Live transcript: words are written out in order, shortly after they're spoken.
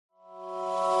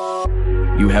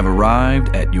You have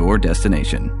arrived at your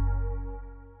destination.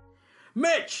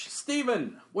 Mitch,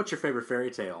 Steven, what's your favorite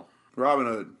fairy tale? Robin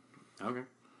Hood. Okay,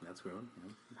 that's good one.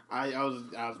 Yeah. I was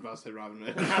about to say Robin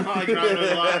Hood. I like Robin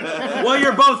Hood a lot. Well,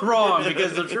 you're both wrong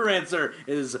because the true answer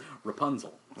is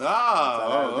Rapunzel.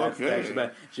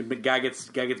 Okay. Guy gets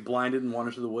blinded and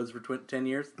wanders through the woods for 10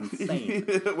 years. Insane.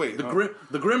 Wait,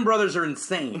 The Grimm brothers are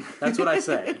insane. That's what I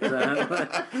say.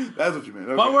 That's what you meant.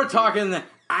 Okay. But we're talking the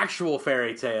actual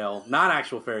fairy tale, not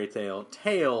actual fairy tale.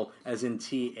 Tale as in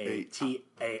Tatil.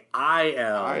 The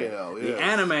yes.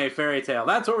 anime fairy tale.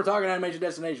 That's what we're talking Animation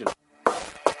Destination.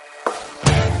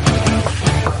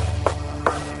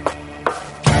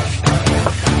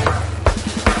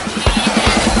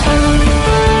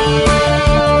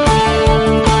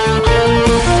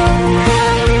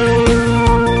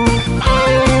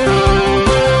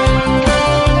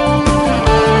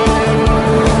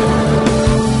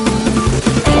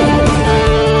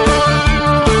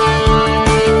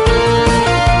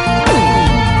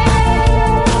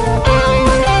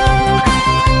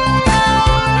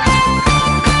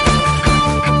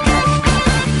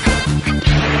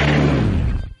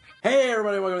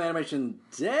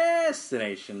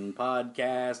 Destination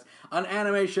podcast, an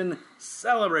animation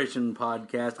celebration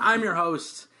podcast. I'm your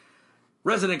host,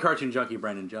 resident cartoon junkie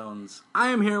Brandon Jones. I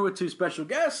am here with two special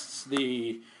guests,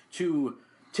 the two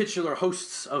titular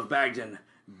hosts of Bagden,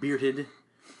 Bearded,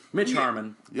 Mitch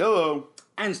Harmon, Yellow,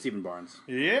 and Stephen Barnes.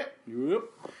 Yeah. Yep.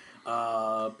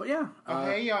 But yeah.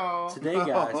 Hey y'all. Today,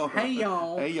 guys. Hey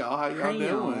y'all. Hey y'all, how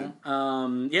y'all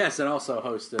doing? Yes, and also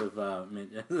host of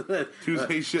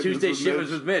Tuesday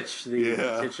Shipments with Mitch, the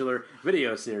Yeah. titular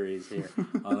video series here.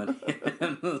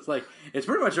 It's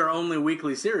pretty much our only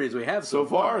weekly series we have so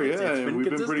far. Yeah, It's we've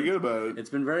been pretty good about it. It's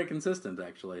been very consistent,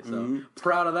 actually. So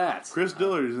proud of that. Chris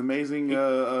Dillard is amazing.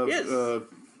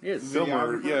 Yes.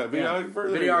 Filmer, videographer.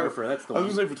 Videographer, that's the I one.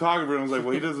 was going to say photographer, and I was like,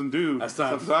 well, he doesn't do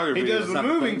photography. He does the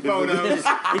moving photos.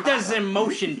 He does the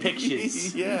motion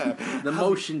pictures. Yeah. The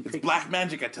motion It's pictures. black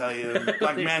magic, I tell you.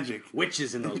 Black magic.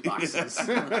 Witches in those boxes.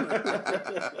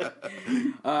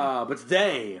 But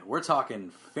today, we're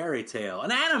talking fairy tale,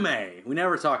 an anime. We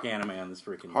never talk anime on this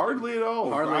freaking... Hardly at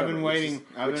all. I've been waiting.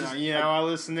 I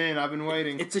listen in. I've been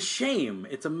waiting. It's a shame.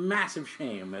 It's a massive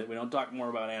shame that we don't talk more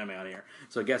about anime on here.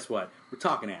 So guess what? We're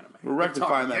talking anime. We're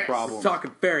rectifying that problem. We're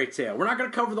talking fairy tale. We're not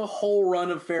going to cover the whole run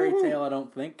of fairy tale, I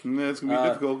don't think. It's going to be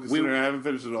difficult considering I haven't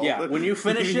finished it all. Yeah, when you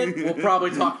finish it, we'll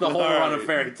probably talk the whole run of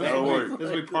fairy tale. That'll work. This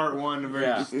will be part one of a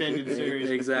very extended series.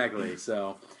 Exactly.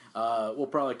 So we'll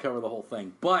probably cover the whole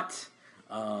thing. But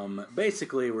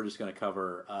basically, we're just going to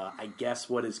cover, I guess,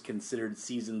 what is considered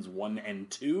seasons 1 and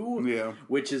 2. Yeah.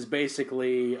 Which is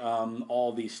basically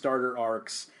all the starter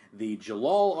arcs. The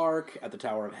Jalal arc at the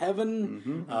Tower of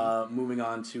Heaven, moving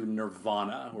on to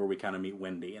Nirvana, where we kind of meet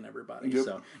Wendy and everybody. Yep.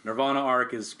 So Nirvana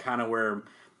arc is kind of where,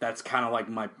 that's kind of like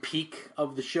my peak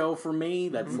of the show for me.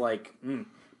 That's like,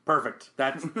 perfect.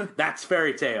 That's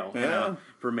fairy tale, you know,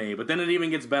 for me. But then it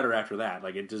even gets better after that.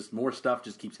 Like, it just, more stuff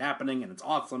just keeps happening, and it's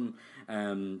awesome.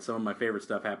 And some of my favorite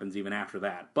stuff happens even after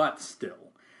that. But still.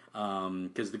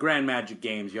 Because the Grand Magic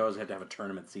Games, you always have to have a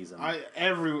tournament season.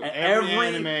 Every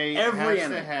anime has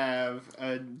to have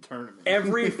a tournament.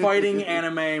 Every fighting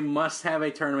anime must have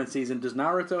a tournament season. Does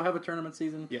Naruto have a tournament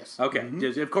season? Yes. Okay,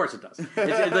 of course it does.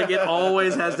 It's like it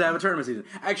always has to have a tournament season.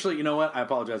 Actually, you know what? I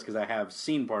apologize because I have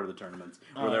seen part of the tournaments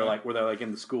where they're like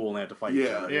in the school and they have to fight each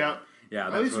other. Yeah. Yeah,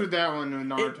 at least with that one,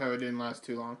 Naruto, it didn't last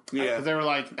too long. Yeah. Because they were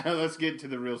like, let's get to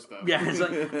the real stuff. Yeah, it's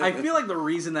like, I feel like the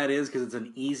rean that is because it's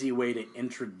an easy way to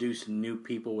introduce new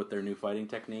people with their new fighting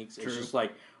techniques. It's just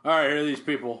like, all right, here are these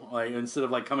people. Like, instead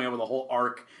of like coming up with a whole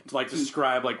arc to like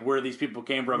describe like where these people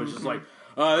came from, it's just like,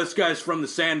 this guy's from the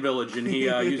Sand Village and he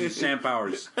uses sand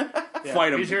powers.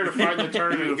 Fight him. He's here to fight in the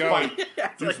tournament. Go.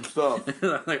 Do some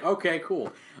stuff. Like, okay,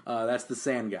 cool. That's the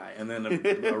sand guy, and then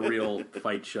a real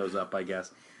fight shows up, I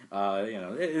guess.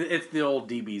 It's the old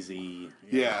DBZ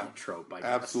trope, I guess.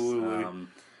 Absolutely.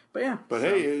 But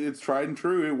hey, it's tried and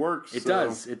true. It works. It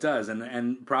does,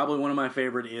 and probably one of my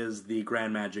favorite is the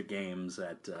Grand Magic Games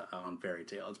on Fairy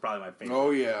Tail. It's probably my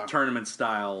favorite. Tournament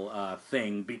style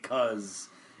thing because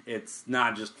it's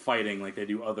not just fighting like they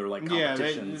do other like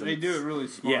competitions. Yeah, they do it really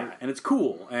smart. Yeah, and it's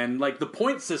cool, and like the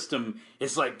point system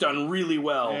is like done really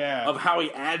well. Yeah. Of how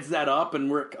he adds that up,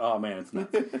 and oh man, it's nuts.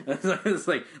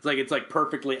 it's like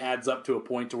perfectly adds up to a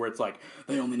point to where it's like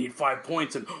they only need 5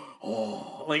 points, and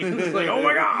oh my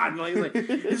god, like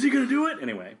is he gonna do it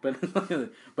anyway? But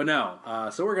no.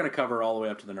 So we're gonna cover all the way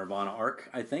up to the Nirvana arc,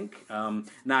 I think. I'm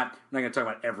not gonna talk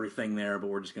about everything there, but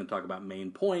we're just gonna talk about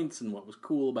main points and what was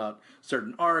cool about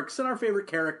certain arcs and our favorite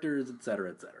characters,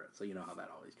 etc., etc. So you know how that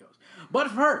always goes.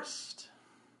 But first,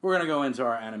 we're going to go into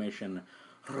our animation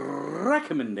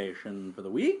recommendation for the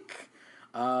week,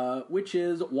 which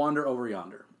is Wander Over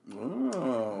Yonder.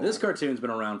 Oh. This cartoon's been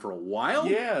around for a while.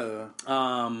 Yeah.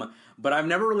 But I've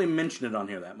never really mentioned it on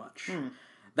here that much.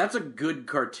 That's a good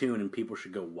cartoon, and people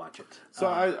should go watch it. So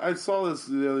I saw this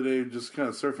the other day, just kind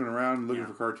of surfing around, looking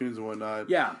for cartoons and whatnot.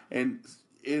 Yeah. And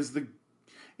the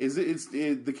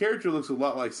character looks a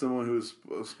lot like someone who's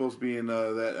supposed to be in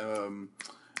that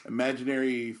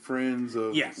Imaginary Friends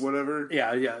of whatever.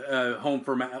 Yeah.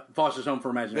 Foster's Home for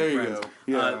Imaginary Friends. There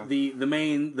you go. Yeah.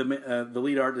 The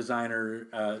lead art designer,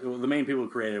 the main people who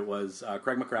created it was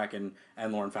Craig McCracken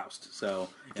and Lauren Faust. So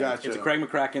gotcha. It's a Craig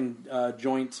McCracken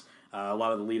joint. A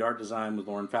lot of the lead art design was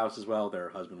Lauren Faust as well. They're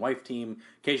a husband-wife team. In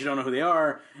case you don't know who they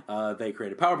are, they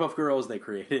created Powerpuff Girls. They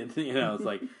created, it's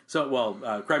like Craig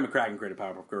McCracken created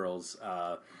Powerpuff Girls,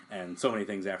 and so many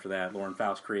things after that. Lauren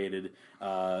Faust created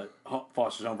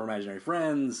Foster's Home for Imaginary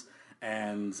Friends,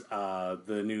 and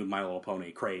the new My Little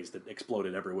Pony craze that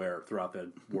exploded everywhere throughout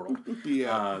the world.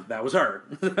 That was her.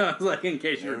 Like, in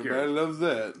case you were curious. Everybody loves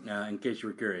that. In case you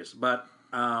were curious, but.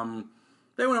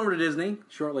 They went over to Disney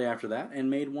shortly after that and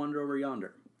made Wander Over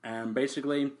Yonder. And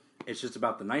basically, it's just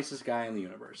about the nicest guy in the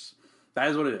universe. That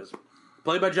is what it is.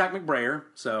 Played by Jack McBrayer,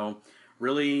 so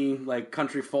really like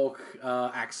country folk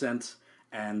accent.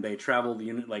 And they travel the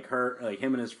unit like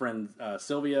him and his friend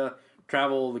Sylvia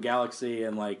travel the galaxy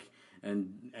and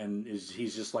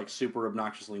he's just like super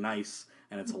obnoxiously nice,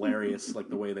 and it's hilarious like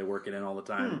the way they work it in all the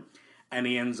time. And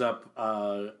he ends up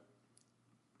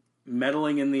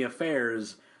meddling in the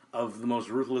affairs of the most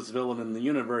ruthless villain in the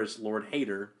universe, Lord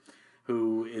Hater,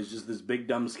 who is just this big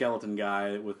dumb skeleton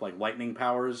guy with like lightning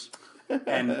powers,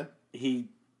 and he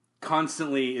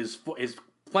constantly his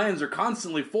plans are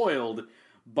constantly foiled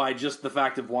by just the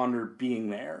fact of Wander being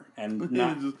there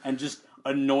and just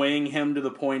annoying him to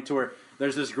the point to where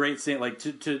there's this great scene like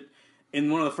in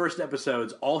one of the first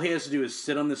episodes, all he has to do is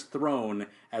sit on this throne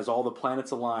as all the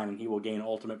planets align, and he will gain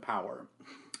ultimate power.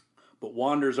 But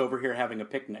Wander's over here having a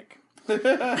picnic.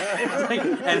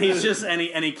 And he's just and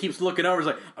he keeps looking over. He's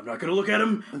like, I'm not gonna look at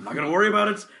him. I'm not gonna worry about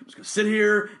it. I'm just gonna sit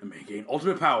here and gain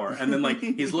ultimate power. And then like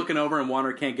he's looking over, and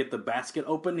Wander can't get the basket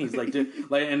open. He's like,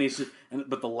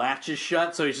 but the latch is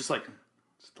shut. So he's just like,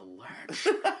 it's the latch.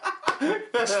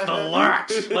 It's the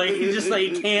latch. Like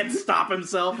he can't stop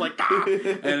himself. Like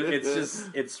and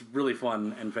it's really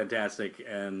fun and fantastic.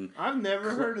 And I've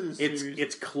never heard of this series.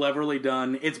 It's cleverly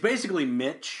done. It's basically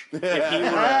Mitch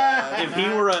if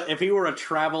he were a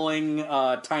traveling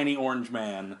tiny orange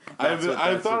man.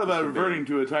 I've thought about reverting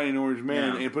to a tiny orange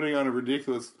man and putting on a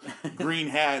ridiculous green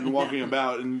hat and walking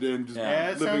about and just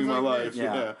living my life.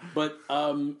 Yeah. But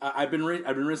I've been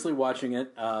recently watching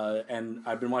it, and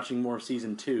I've been watching more of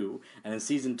season 2. And in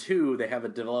season 2, they have a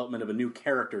development of a new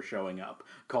character showing up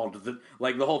called the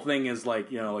whole thing is like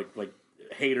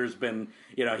Hater's been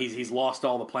he's lost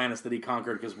all the planets that he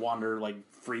conquered because Wander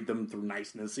freed them through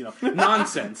niceness,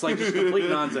 nonsense, like just complete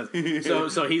nonsense.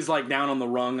 So he's like down on the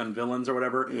rung on villains or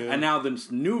whatever, and now this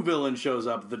new villain shows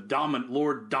up, the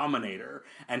Lord Dominator,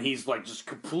 and he's like just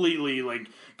completely like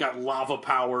got lava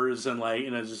powers and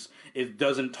just it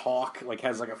doesn't talk, like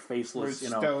has like a faceless,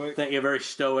 stoic. Very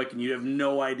stoic, and you have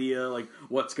no idea like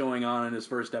what's going on in his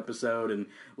first episode, and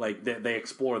like they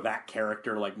explore that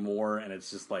character like more, and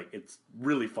it's just like it's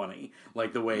really funny,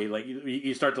 like the way like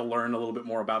you start to learn a little bit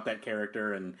more about that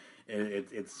character, and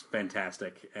it's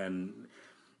fantastic. And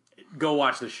go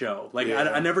watch the show. Like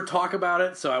I never talk about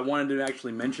it, so I wanted to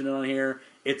actually mention it on here.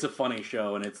 It's a funny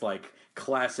show, and it's like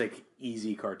classic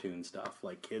easy cartoon stuff.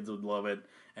 Like kids would love it,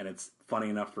 and it's funny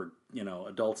enough for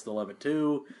adults to love it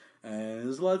too. And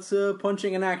there's lots of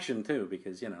punching and action too,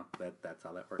 because that's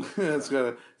how that works. It's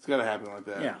gotta happen like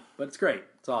that. Yeah, but it's great.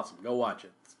 It's awesome. Go watch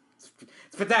it.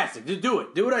 It's fantastic. Just do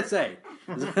it. Do what I say.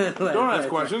 Don't ask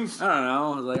questions. I don't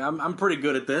know. Like I'm pretty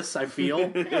good at this. I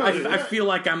feel. I feel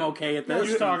like I'm okay at this. What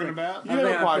are you talking about? You have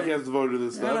a podcast devoted to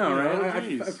this stuff. I know,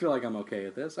 right? I feel like I'm okay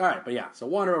at this. All right, but yeah. So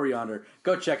Wander Over Yonder.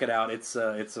 Go check it out. It's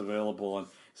available, and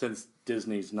since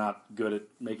Disney's not good at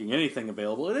making anything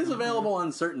available, it is available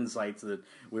on certain sites that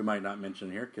we might not mention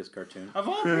here. Kiss Cartoon. Of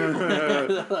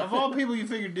all people, you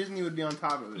figured Disney would be on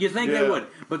top of it. You think they would,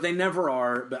 but they never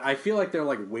are. But I feel like they're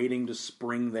like waiting to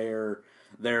spring their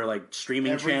like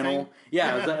streaming channel.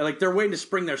 Yeah, like they're waiting to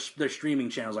spring their streaming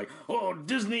channels. Like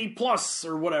Disney Plus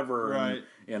or whatever. Right.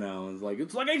 And,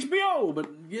 it's like HBO,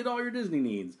 but get all your Disney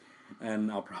needs.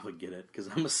 And I'll probably get it because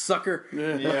I'm a sucker.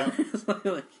 Yeah.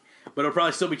 But it'll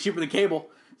probably still be cheaper than cable.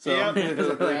 So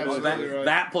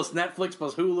that plus Netflix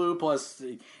plus Hulu plus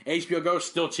HBO Go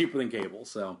still cheaper than cable.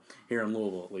 So here in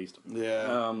Louisville at least.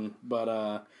 Yeah.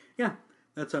 But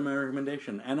That's my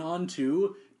recommendation. And on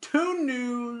to Toon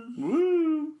News.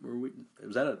 Woo!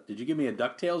 Did you give me a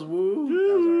DuckTales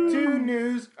woo? Toon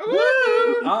News. Woo!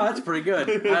 Oh, that's pretty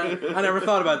good. I never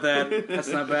thought about that. That's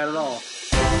not bad at all.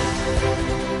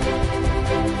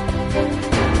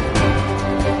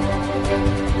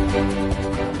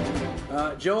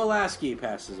 Joe Alasky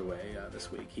passes away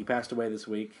this week. He passed away this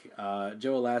week.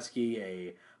 Joe Alasky,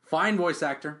 a fine voice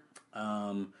actor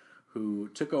who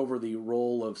took over the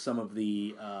role of some of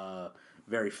the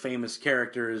very famous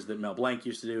characters that Mel Blanc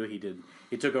used to do.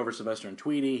 He took over Sylvester and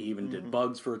Tweety. He even did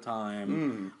Bugs for a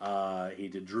time. He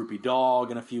did Droopy Dog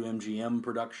in a few MGM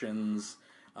productions.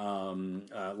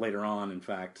 Later on, in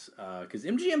fact, because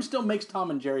MGM still makes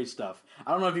Tom and Jerry stuff.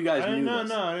 I don't know if you guys knew this.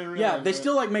 No, I didn't realize Yeah, they that.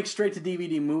 still like make straight to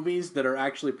DVD movies that are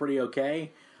actually pretty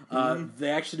okay. They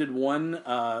actually did one,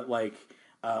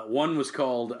 one was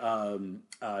called Tom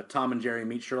and Jerry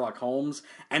Meet Sherlock Holmes,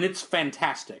 and it's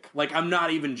fantastic. Like, I'm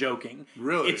not even joking.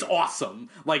 Really? It's awesome.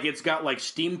 Like, it's got like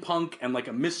steampunk and like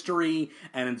a mystery,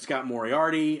 and it's got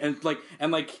Moriarty, and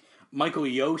Michael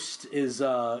Yost is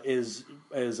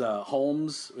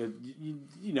Holmes.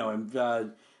 You know him.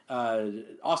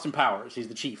 Austin Powers. He's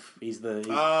the chief. He's the chief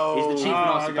in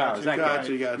Austin Powers. That guy.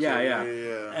 Gotcha.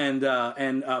 Yeah. And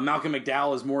Malcolm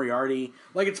McDowell is Moriarty.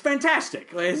 Like, it's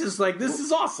fantastic. Like, it's just like, this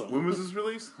is awesome. When was this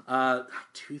released?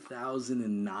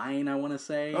 2009, I want to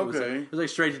say. Okay. It was like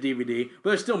straight to DVD,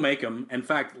 but they still make them. In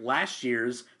fact, last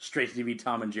year's straight to DVD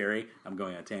Tom and Jerry. I'm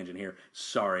going on a tangent here.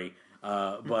 Sorry.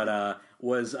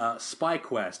 Was Spy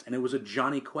Quest, and it was a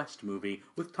Johnny Quest movie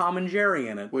with Tom and Jerry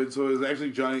in it. Wait, so it was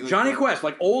actually Johnny... Johnny Quest,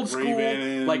 like old school,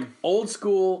 Bannon.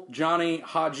 Johnny,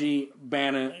 Haji,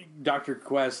 Bannon, Dr.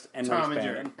 Quest, and Tom Rex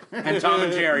and Bannon. And Tom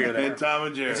and Jerry are there. And Tom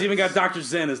and Jerry. It's even got Dr.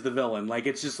 Zen as the villain. Like,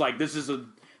 it's just like, this is a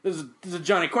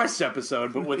Johnny Quest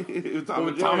episode, but with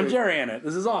Tom and Jerry in it.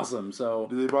 This is awesome. So,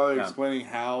 did they bother explaining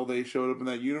how they showed up in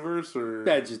that universe, or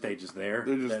they just there?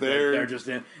 They're just there. They're just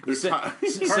in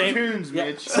Cartoons,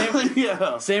 Mitch.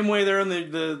 Same way they're in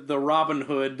the Robin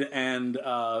Hood and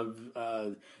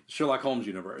Sherlock Holmes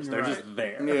universe. They're just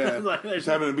there. Yeah, like, just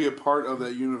having to be a part of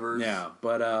that universe. Yeah,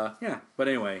 but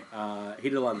anyway, he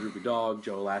did a lot of Droopy Dog,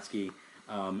 Joe Alasky,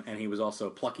 and he was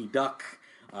also Plucky Duck.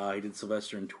 He did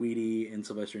Sylvester and Tweety in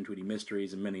Sylvester and Tweety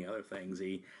Mysteries and many other things.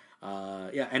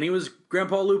 And he was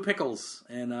Grandpa Lou Pickles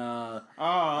in Rugrats.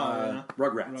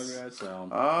 So,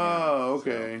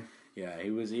 okay. So, yeah,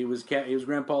 he was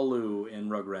Grandpa Lou in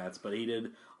Rugrats, but he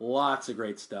did lots of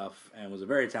great stuff and was a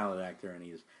very talented actor, and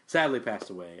he's sadly passed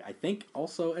away. I think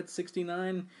also at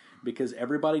 69 because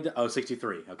everybody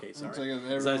 63. Okay, sorry.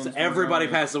 Everybody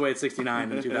passed away at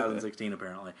 69 in 2016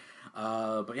 apparently.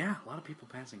 But yeah, a lot of people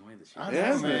passing away this year.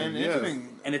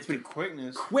 It's been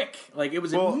quickness. Quick, like it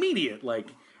was immediate. Like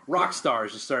rock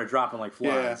stars just started dropping like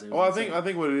flies. Yeah. Well, I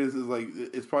think what it is like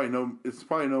it's probably no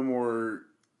more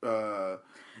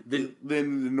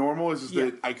than normal. It's just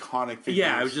the iconic figures.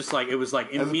 Yeah, it was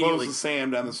like immediately. As opposed to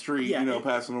Sam down the street,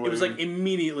 passing away. It was like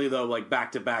immediately though, like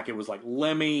back to back. It was like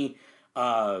Lemmy.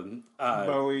 Bowie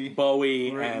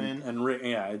and Rick,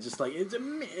 it's just like it's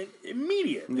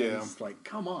immediate. Yeah, it's like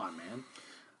come on, man.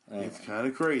 It's kind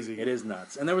of crazy. It is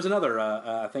nuts. And there was another.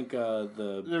 I think there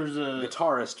was a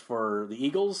guitarist for the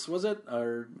Eagles, was it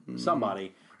or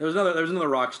somebody? There was another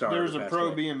rock star. There was a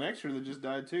pro BMXer that just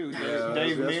died too.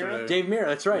 Dave Mirra. Dave Mirra,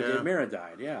 that's right. Yeah. Dave Mirra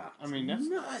died. Yeah. I mean that's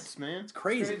nuts, man. It's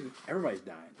crazy. Everybody's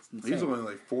dying. It's insane. He's only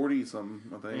like 40 something,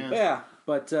 I think. Yeah,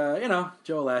 but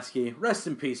Joe Alasky, rest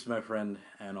in peace, my friend,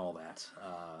 and all that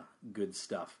good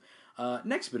stuff.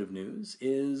 Next bit of news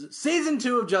is Season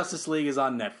 2 of Justice League is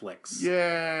on Netflix.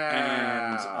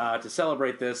 Yeah! And to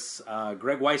celebrate this,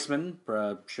 Greg Weisman,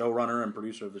 showrunner and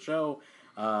producer of the show,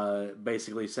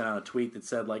 basically sent out a tweet that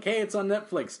said, like, hey, it's on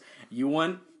Netflix. You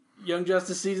want Young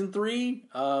Justice Season 3?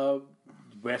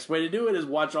 Best way to do it is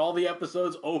watch all the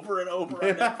episodes over and over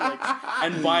on Netflix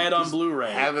and buy it on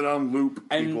Blu-ray. Have it on loop,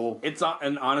 people.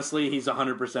 And honestly, he's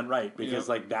 100% right because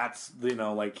that's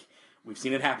we've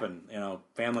seen it happen.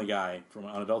 Family Guy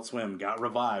on Adult Swim got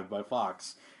revived by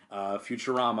Fox.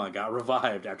 Futurama got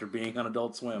revived after being on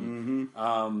Adult Swim.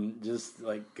 Mm-hmm. Just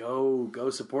like go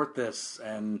support this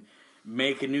and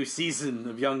make a new season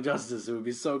of Young Justice. It would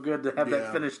be so good to have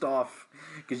that finished off.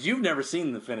 Because you've never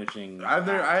seen the finishing. I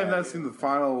have not seen the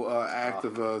final act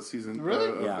of season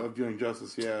of Young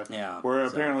Justice. Yeah. Where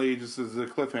apparently it just is a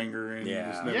cliffhanger and you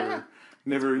just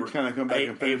never kind of come back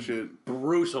and finish it.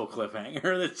 Brutal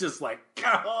cliffhanger. That's just like,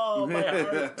 oh, my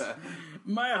heart,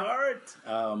 my heart.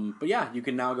 But yeah, you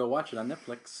can now go watch it on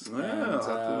Netflix.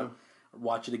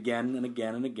 watch it again and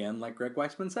again and again, like Greg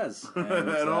Weisman says,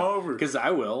 and all over. Because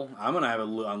I will. I'm gonna have it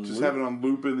on just loop. Have it on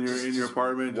loop in your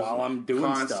apartment while I'm doing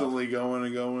constantly stuff. Going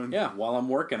and going. Yeah, while I'm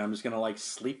working, I'm just gonna like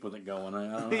sleep with it going.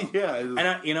 I don't know. Yeah,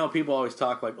 and people always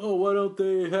talk like, oh, why don't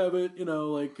they have it?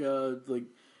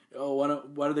 Oh,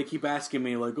 why do they keep asking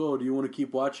me, like, oh, do you want to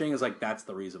keep watching? It's like, that's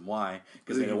the reason why.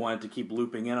 Because they don't want it to keep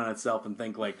looping in on itself and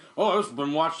think, like, oh, it's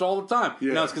been watched all the time.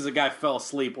 Yeah. No, it's because the guy fell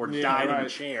asleep or died in a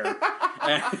chair.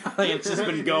 And it's just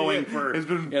been going for, it's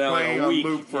been playing a week.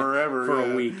 On loop forever.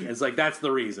 For a week. It's like, that's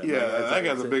the reason. Yeah, that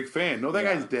guy's a big fan. No, that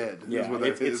guy's dead. Yeah,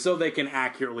 it's so they can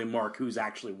accurately mark who's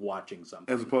actually watching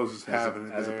something. As opposed to just having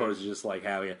it. As opposed to just, like,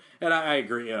 having it. And I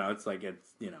agree, it's like,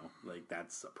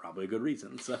 that's probably a good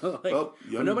reason. So, like, but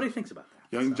nobody thinks about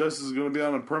that. Young Justice is going to be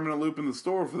on a permanent loop in the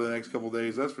store for the next couple of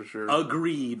days, that's for sure.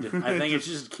 Agreed. I think it's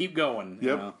just keep going.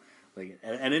 Yep. Like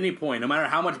at any point, no matter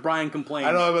how much Brian complains,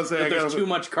 I know I was about to say, there's too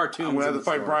much cartoons. I'm going to have to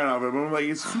fight Brian on it, but I'm like,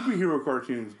 it's superhero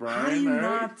cartoons, Brian. How do you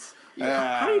not?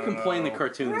 How do you complain that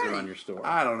cartoons are on your store?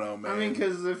 I don't know, man. I mean,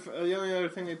 because the only other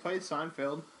thing they play is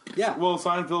Seinfeld. Yeah. Well,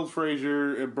 Seinfeld,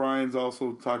 Frasier, and Brian's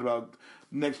also talked about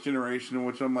Next Generation,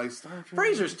 which I'm like, Star Trek.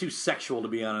 Frasier's too sexual to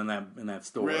be on in that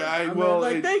store. Yeah,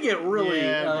 they get really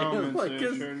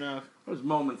moments, sure enough. There's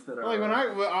moments that are like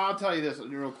I'll tell you this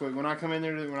real quick. When I come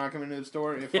into the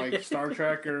store, if like Star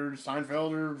Trek or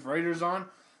Seinfeld or Frasier's on,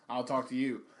 I'll talk to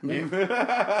you. If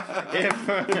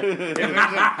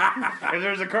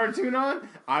there's a cartoon on,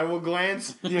 I will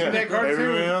glance to that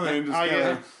cartoon.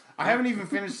 I haven't even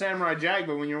finished Samurai Jack,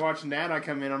 but when you're watching that, I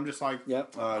come in, I'm just like,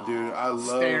 yep. Dude, I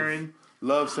staring.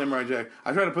 Love Samurai Jack.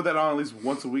 I try to put that on at least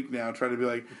once a week now. I try to be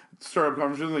like, start up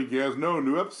conversations like, you guys know,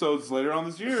 new episodes later on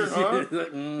this year. Huh? Just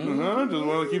want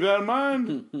to keep that in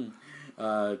mind.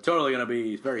 Totally going to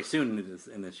be very soon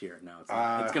in this year. No, it's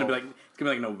going to be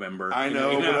like November. I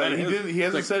know, but he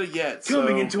hasn't said it yet.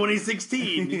 Coming in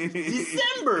 2016,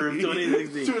 December of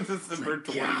 2016, December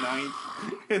 29th.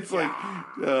 It's like,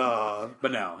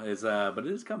 but no, but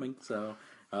it is coming. So.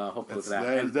 Hopefully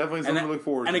that. It's definitely something to look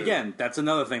forward to. And again, that's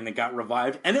another thing that got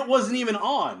revived, and it wasn't even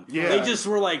on. Yeah. They just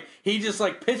were like, he just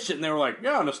like pitched it, and they were like,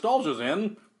 yeah, nostalgia's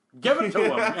in. Give it to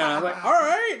him. And I was like, all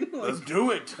right. Let's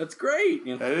do it. That's great.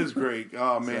 That is great.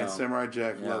 Oh, man, Samurai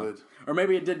Jack, love it. Or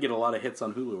maybe it did get a lot of hits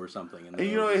on Hulu or something. And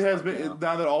it has been,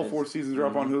 now that all 4 seasons are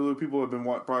up on Hulu, people have been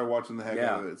probably watching the heck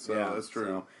out of it. So that's true.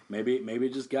 So maybe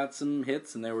it just got some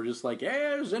hits, and they were just like, yeah,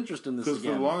 there's interest in this again.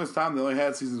 Because for the longest time, they only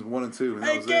had seasons 1 and 2. And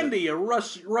hey, Kendi, you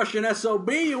Russian SOB,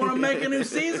 you want to make a new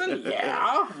season?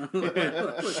 Yeah.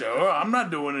 Sure, I'm not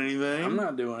doing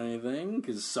anything.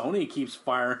 Because Sony keeps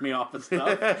firing me off of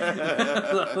stuff.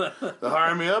 They'll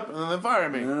hire me up, and then they fire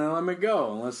me. And then let me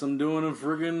go, unless I'm doing a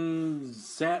friggin'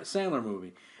 Sandler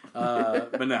movie.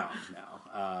 But no.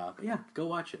 Yeah, go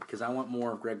watch it, because I want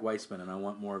more of Greg Weisman, and I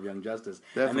want more of Young Justice.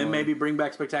 Definitely. And then maybe bring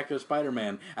back Spectacular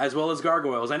Spider-Man, as well as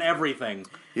Gargoyles, and everything.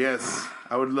 Yes,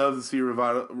 I would love to see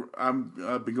revival.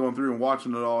 I've been going through and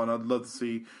watching it all, and I'd love to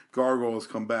see Gargoyles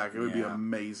come back. It would be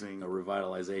amazing. A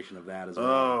revitalization of that as well.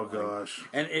 Oh, gosh.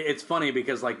 And it's funny,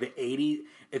 because like the 80s,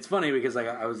 it's funny because like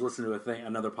I was listening to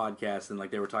another podcast, and like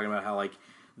they were talking about how like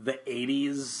the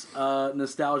 80s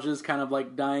nostalgia is kind of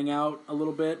like dying out a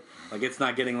little bit. Like it's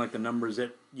not getting like the numbers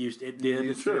it did.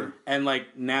 Yeah, sure. And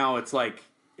like now it's like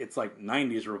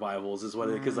 90s revivals is what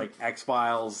it is, because like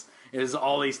X-Files is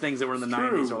all these things that were in the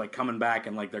 90s are like coming back,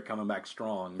 and like they're coming back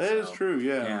strong. That is true,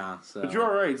 yeah. Yeah. So. But you're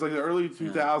all right. It's like the early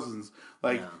 2000s.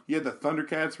 Like you had the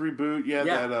Thundercats reboot, you had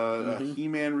that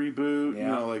He-Man reboot. You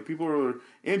know, like people were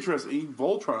interested.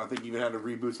 Voltron, I think, even had a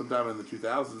reboot sometime in the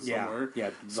 2000s somewhere. Yeah.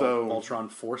 So Voltron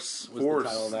Force was the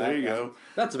title of that. There you go.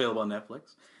 That's available on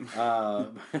Netflix.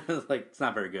 Like it's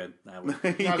not very good. Not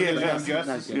as good as Young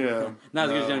Justice. Not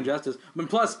as good as Young Justice. But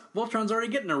plus, Voltron's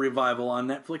already getting a revival on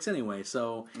Netflix anyway.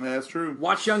 So that's true.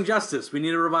 Watch Young Justice. We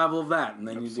need a revival of that, and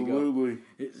then absolutely. You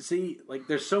need to go. See, like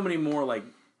there's so many more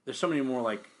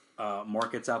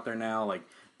markets out there now, like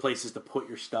places to put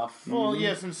your stuff. Well,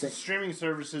 since the streaming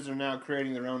services are now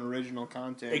creating their own original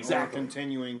content, exactly, or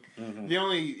continuing. The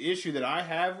only issue that I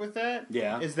have with that,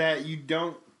 is that you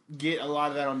don't get a lot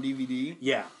of that on DVD.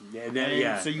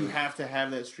 So you have to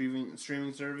have that streaming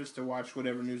service to watch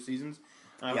whatever new seasons.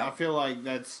 I feel like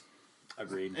that's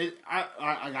agreed.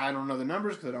 I don't know the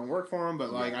numbers because I don't work for them,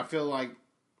 but like I feel like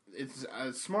it's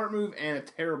a smart move and a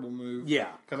terrible move. Yeah,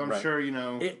 because I'm sure you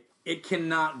know it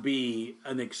cannot be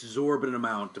an exorbitant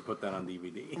amount to put that on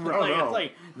DVD. No, no. It's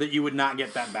like that you would not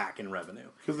get that back in revenue.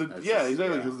 Because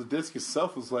exactly. Because the disc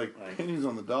itself was like pennies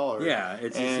on the dollar. Yeah,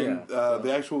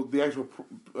 the actual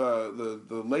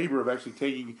the labor of actually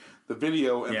taking the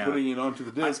video and putting it onto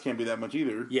the disc can't be that much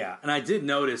either. Yeah, and I did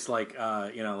notice like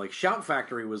Shout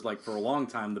Factory was like for a long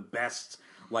time the best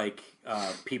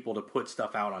people to put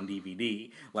stuff out on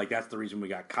DVD. Like that's the reason we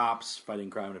got Cops, Fighting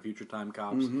Crime in a Future Time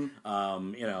Cops.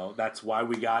 Mm-hmm. That's why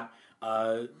we got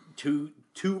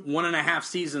 1.5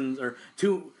 seasons or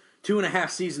two and a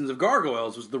half seasons of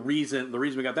Gargoyles was the reason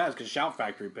we got that is because Shout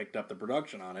Factory picked up the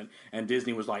production on it, and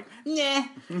Disney was like, nah.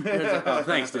 Oh,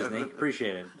 thanks Disney,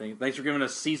 appreciate it. Thanks for giving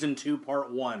us season 2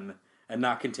 part 1 and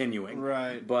not continuing.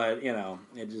 Right. But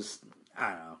it just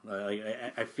I don't know.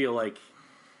 I feel like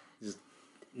just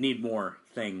need more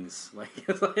things. Like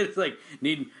it's like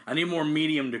I need more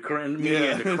media to cram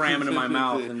into my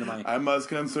mouth into my. I must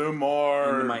consume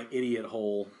more into my idiot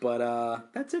hole. But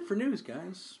that's it for news,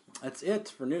 guys. That's it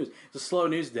for news. It's a slow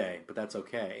news day, but that's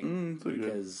okay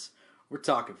because we're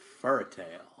talking Fairy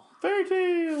Tail. Fairy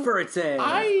Tail.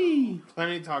 Aye.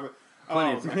 Plenty to talk about.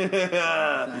 I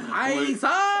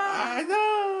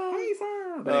know.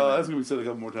 Oh, that's going to be said a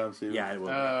couple more times too. Yeah, it will.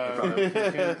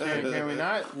 Can we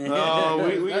not?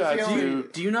 No, we got to.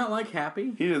 Do you not like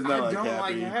Happy? He does not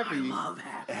like Happy. I love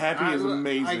Happy. Happy is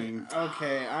amazing.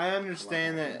 I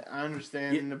understand that. I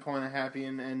understand the point of Happy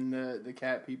and the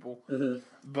cat people. Mm-hmm.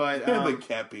 But the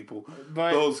cat people.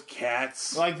 But those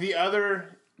cats. Like the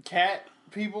other cat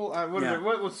people.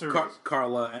 What's their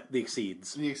Carla, the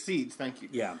Exceeds. The Exceeds, thank you.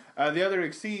 Yeah. The other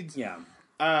Exceeds. Yeah.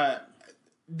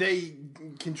 They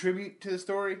contribute to the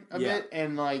story a bit,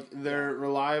 and like they're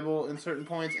reliable in certain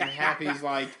points. And Happy's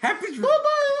like Happy's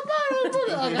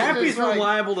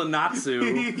reliable to Natsu.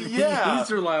 Yeah,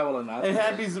 he's reliable to Natsu. And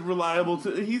Happy's reliable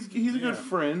to. He's a good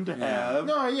friend to have.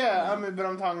 No, but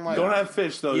I'm talking like don't have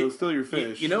fish though. You'll steal your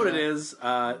fish. You know what it is?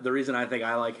 The reason I think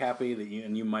I like Happy that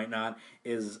you might not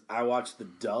is I watched the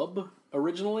dub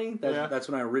originally. That's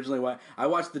when I originally watched. I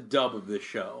watched the dub of this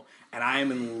show, and I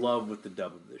am in love with the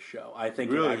dub of this show. I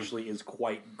think it actually is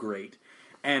quite great.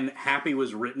 And Happy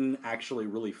was written actually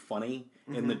really funny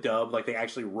in the dub. Like they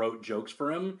actually wrote jokes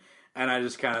for him. And I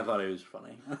just kind of thought it was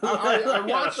funny. I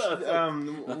watched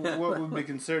what would be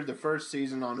considered the first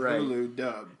season on Hulu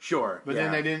dubbed. Sure, but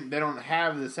then they don't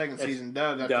have the second season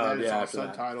dubbed. After that, it's all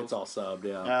subtitled. It's all subbed.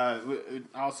 Yeah. It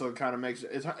also kind of makes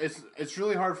it's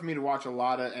really hard for me to watch a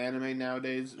lot of anime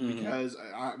nowadays because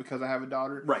I have a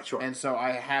daughter. Right. Sure. And so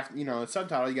I have it's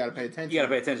subtitled. You got to pay attention. You got to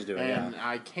pay attention to it. And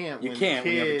I can't. You can't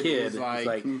when you have a kid. It's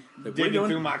like digging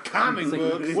through my comic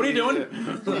books. What are you doing?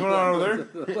 What's going on over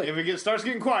there? If it starts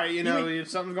getting quiet,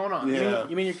 something's going on. Yeah.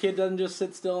 You mean your kid doesn't just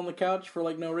sit still on the couch for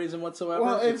like no reason whatsoever?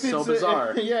 Well, it's so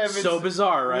bizarre. So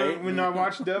bizarre, right? When I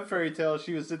watched Dub Fairy Tale,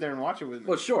 she would sit there and watch it with me.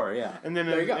 Well, sure, yeah. And then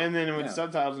with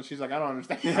subtitles, and she's like, I don't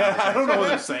understand. I don't know what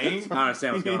they're saying. I don't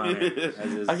understand what's going on here.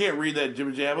 I can't read that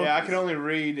jibba jabba. Yeah, I could only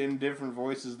read in different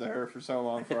voices to her for so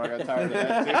long before I got tired of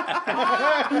that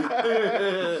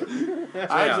too.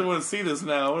 I actually want to see this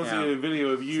now. I want to see a video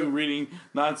of you reading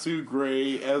Natsu,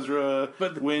 Gray, Ezra,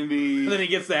 Wendy. And then he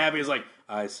gets the Happy. He's like,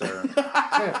 "Aye, sir."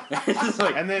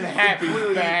 And then Happy's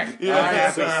back.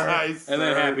 Yeah, Aye, sir. And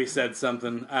then Happy said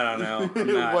something. I don't know.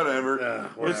 Whatever.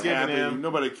 It's Happy.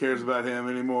 Nobody cares about him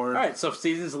anymore. All right, so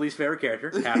season's least favorite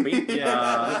character, Happy. Throwing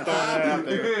that out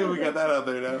there. We got that out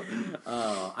there now.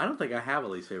 I don't think I have a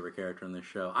least favorite character in this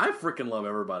show. I freaking love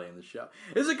everybody in this show.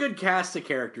 It's a good cast of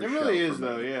characters. It really is,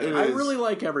 though. Yeah, I really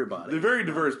like everybody. They're very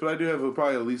diverse, but I do have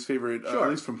probably a least favorite, at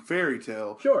least from Fairy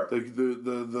Tail. Sure.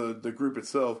 The group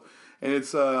itself. And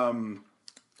it's no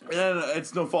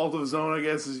fault of his own, I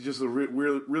guess. He's just a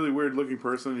really weird looking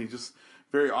person. He's just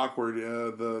very awkward.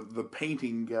 The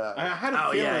painting guy. I had a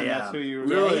feeling that's who you were.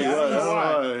 Really?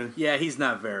 Yeah, he's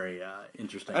not very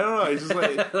interesting. I don't know. It's just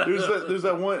like there's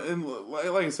that one, and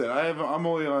like I said, I'm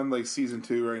only on like season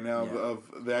 2 right now of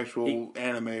the actual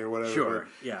anime or whatever. Sure.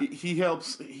 Yeah. He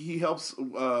helps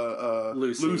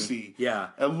Lucy. Yeah.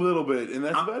 A little bit, and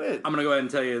that's about it. I'm gonna go ahead and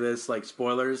tell you this, like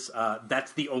spoilers.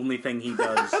 That's the only thing he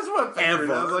does. That's what I figured.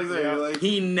 Ever.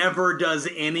 He never does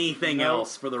anything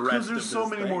else for the rest. Because there's so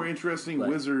many more interesting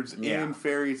wizards in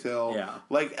Fairy Tail. Yeah.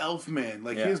 Like Elfman.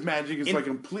 Like his magic is like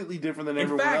completely different than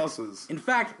everyone else's. In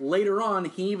fact, later on,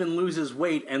 he even loses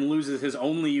weight and loses his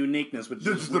only uniqueness, which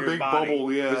is the big bubble,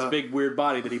 this big weird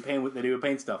body that he would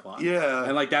paint stuff on. Yeah,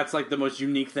 and like that's like the most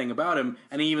unique thing about him,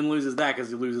 and he even loses that because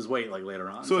he loses weight like later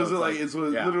on. So is it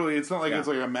literally? It's not like it's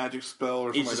like a magic spell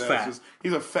or something like that. Fat.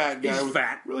 He's a fat guy. He's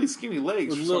fat, really skinny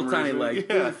legs, with little tiny legs.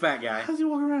 Yeah. He's a fat guy. How does he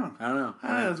walk around? I don't know.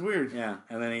 That's weird. Yeah,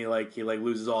 and then he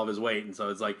loses all of his weight and so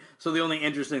it's like, so the only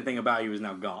interesting thing about you is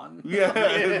now gone. Yeah,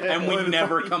 and we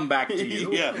never come back to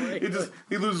you. Yeah,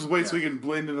 he loses weight so he can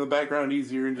blend into the background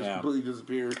easier and just completely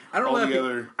disappear. I don't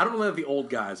know if the old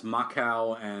guys,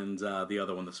 Macau and the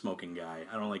other one, the smoking guy.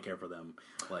 I don't really care for them.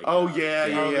 Like,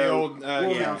 the old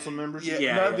council members.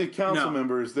 Not the council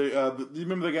members. They, you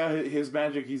remember the guy? His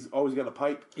magic. He's always got a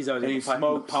pipe. He's always got a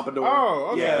pipe. Pompadour.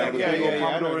 Oh, okay. The big old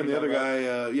Pompadour, and the other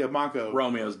guy, Mako.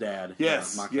 Romeo's dad.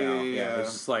 Yes. Macau. Yeah.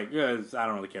 It's just like, I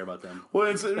don't really care about them. Well,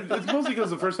 it's mostly because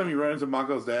the first time you run into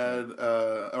Mako's dad,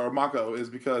 or Mako, is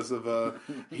because of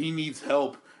he needs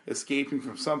help escaping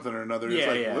from something or another.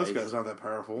 It's this guy's not that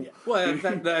powerful. Yeah. Well,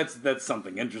 that's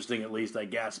something interesting at least, I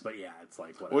guess. But it's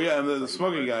like whatever. Well, and the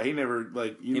smoking guy, he never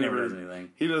does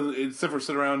anything. He doesn't, except for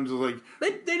sit around and just like.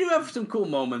 They do have some cool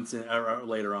moments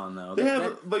later on though.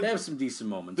 They have some decent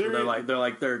moments where they're all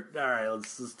right.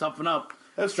 Let's toughen up.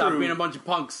 That's Stop true. being a bunch of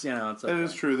punks, It's okay. That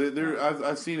is true.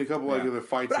 I've seen a couple like other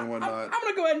fights and whatnot. I'm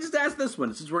gonna go ahead and just ask this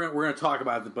one since we're gonna talk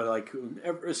about it. But like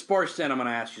sparse then, I'm gonna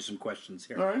ask you some questions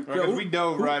here. All right. Because we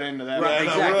dove right into that. Right,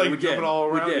 exactly. We're like jumping all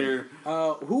around here.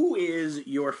 Who is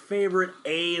your favorite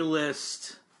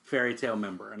A-list fairy tale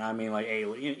member? And I mean like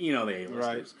you know the A-listers.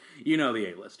 Right. You know the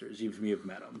A-listers. You've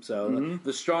met them. So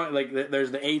the strong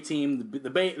there's the A team,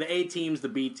 the A teams, the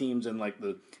B teams, and like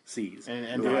the C's.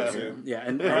 And Natsu. Yeah,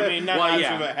 and I mean not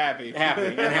Natsu, but Happy. Happy.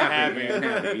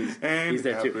 He's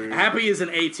there too. Happy is an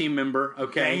A team member.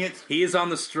 Okay, Dang it. He is on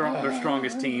their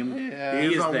strongest team. Yeah.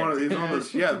 He's on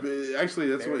this. Yeah, actually,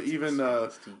 that's what even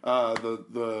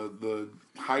the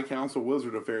High Council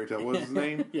Wizard of Fairy Tale. What's his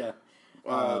name?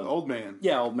 Old man.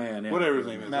 Yeah, old man. Yeah. Whatever his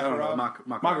name is. Makarov? I don't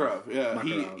know. Makarov. Yeah.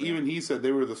 Makarov, Even he said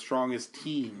they were the strongest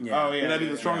team. Yeah. And that'd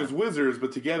be the strongest wizards,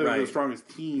 but together they're the strongest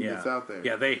team that's out there.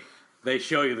 Yeah, they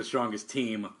show you the strongest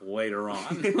team later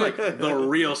on. Like the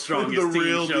real strongest team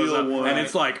real shows up, one. and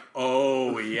it's like,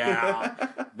 oh yeah,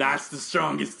 that's the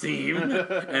strongest team,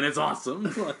 and it's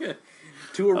awesome.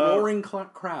 To a roaring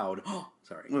crowd.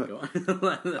 Sorry, go on.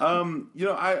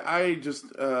 I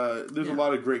just there's a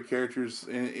lot of great characters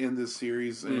in this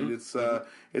series, and it's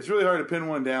really hard to pin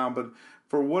one down, but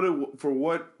for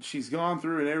what she's gone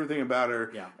through and everything about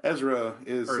her, Urza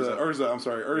is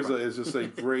just a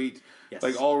great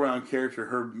like all around character.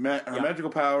 Her magical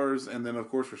powers, and then of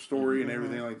course her story and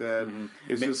everything like that.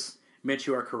 It's just. Mitch,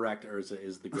 you are correct. Urza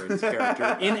is the greatest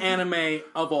character in anime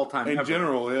of all time. In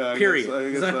general, yeah. Period. I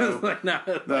guess so.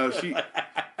 No, she.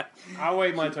 I'll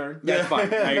wait my turn. That's fine.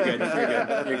 No, you're good.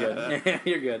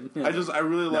 You're good. I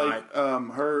really like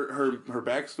her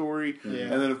backstory,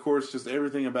 and then of course just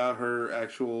everything about her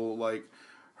actual like.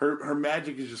 Her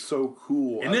magic is just so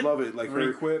cool. I love it. Like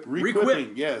Requip.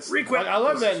 Yes. Requip. I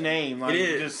love that name. Like, it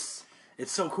is.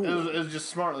 It's so cool. It was just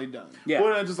smartly done. Yeah.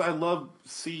 Well, I love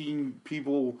seeing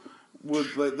people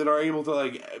with that are able to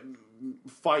like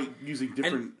fight using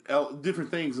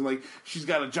different things, and like she's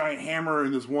got a giant hammer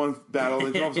in this one battle,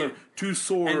 and all of a sudden 2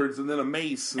 swords and then a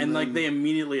mace, and like they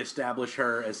immediately establish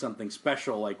her as something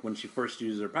special, like when she first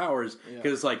uses her powers,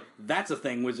 because like that's a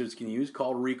thing wizards can use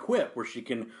called Requip, where she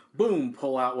can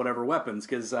pull out whatever weapons,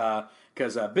 because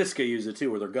Bisca uses it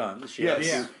too with her gun.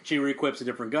 She reequips a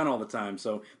different gun all the time.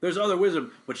 So there's other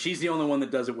wizards, but she's the only one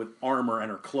that does it with armor and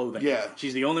her clothing. Yeah.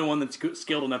 She's the only one that's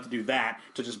skilled enough to do that,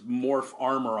 to just morph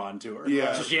armor onto her.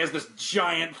 Yeah. So she has this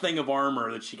giant thing of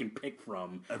armor that she can pick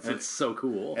from. It's so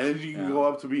cool. And then you can go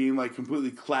up to being like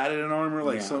completely cladded in armor.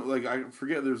 Like I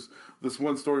forget. There's this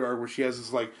one story arc where she has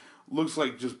this like. Looks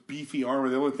like just beefy armor.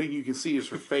 The only thing you can see is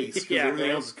her face because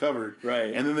everything else is covered.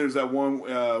 Right. And then there's that one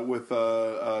with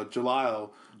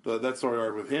Jalil, that story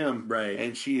arc with him. Right.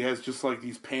 And she has just like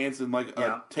these pants and like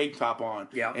a tank top on.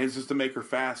 Yeah. And it's just to make her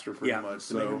faster, pretty much.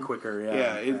 To make her quicker.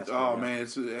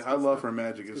 I love her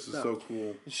magic. It's just so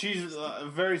cool. She's a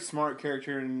very smart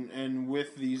character, and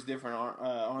with these different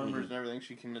armors and everything,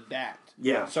 she can adapt.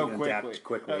 Yeah. So she can quickly. Adapt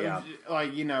quickly. Yeah.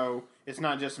 Like it's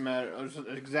not just a matter of,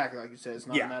 exactly like you said, it's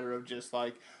not a matter of just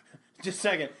like, just a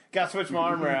second, gotta switch my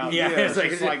armor out.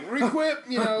 It's like Requip,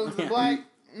 the Black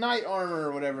Knight armor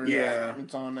or whatever. Yeah.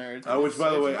 It's on there. Which, by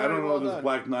the way, I don't know if it's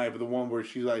Black Knight, but the one where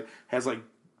she like has like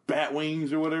bat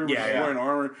wings or whatever, she's wearing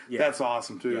armor. Yeah. That's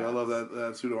awesome too. Yeah. I love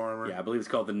that pseudo armor. Yeah, I believe it's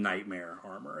called the Nightmare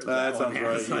armor. That sounds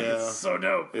right. It's so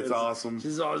dope. It's awesome.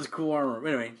 She's always cool armor.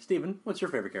 Anyway, Steven, what's your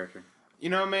favorite character?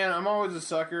 Man, I'm always a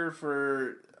sucker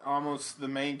for almost the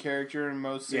main character in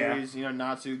most series.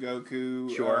 Natsu, Goku,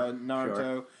 Naruto.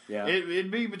 Sure. Yeah. It'd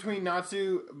be between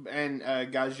Natsu and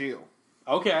Gajeel.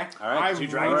 Okay, all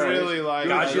right. I really like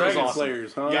Gagiel's awesome.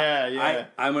 Slayers, huh? Yeah.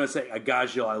 I'm gonna say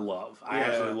Gagiel. I love. I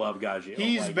actually love Gagiel.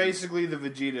 He's basically the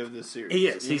Vegeta of this series. He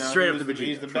is. He's straight up the Vegeta.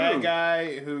 He's the bad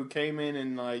guy who came in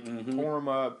and tore him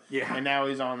up. Yeah. And now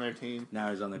he's on their team.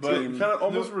 team. Kind of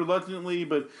almost reluctantly,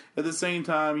 but at the same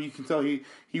time, you can tell he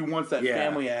wants that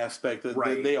family aspect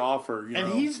that they offer. You know?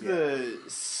 And he's the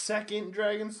second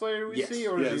Dragon Slayer we see,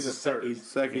 or is he the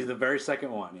third? He's the very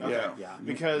second one. Yeah.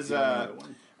 Because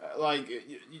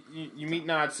you meet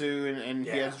Natsu and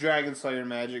he has Dragon Slayer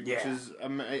magic, which is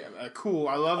cool.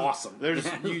 I love. Awesome. There's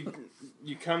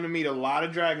you come to meet a lot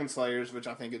of Dragon Slayers, which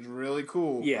I think is really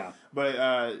cool. Yeah. But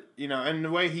and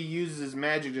the way he uses his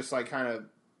magic, just like kind of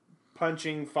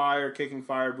punching fire, kicking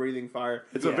fire, breathing fire.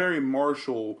 It's a very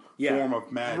martial form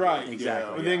of magic. Right,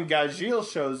 exactly. But then Gagiel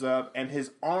shows up and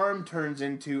his arm turns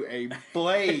into a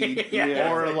blade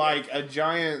or like a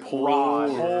giant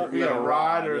rod.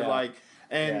 Rod or like...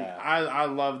 And I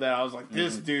love that. I was like,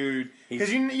 this dude...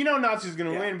 Because you know Natsu's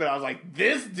going to win, but I was like,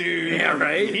 this dude... Yeah,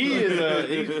 right? He is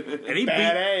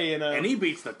and he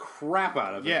beats the crap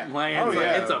out of him.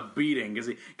 Yeah. It's a beating.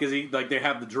 Because he they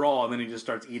have the draw, and then he just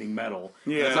starts eating metal.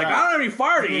 Yeah. It's like, I don't have any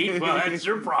fire to eat. Well, that's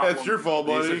your problem. That's your fault,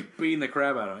 buddy. He's just beating the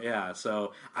crap out of him. Yeah,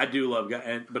 so I do love...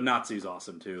 But Natsu's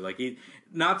awesome, too.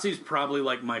 Natsu's probably,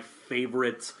 my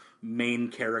favorite... main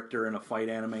character in a fight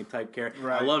anime type character.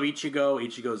 Right. I love Ichigo.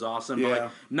 Ichigo's awesome. Yeah.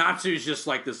 But Natsu's just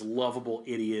this lovable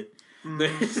idiot.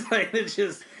 It's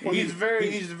just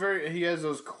he has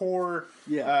those core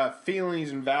feelings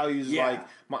and values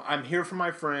I'm here for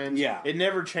my friends. Yeah. It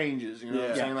never changes, you know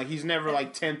what I'm saying? He's never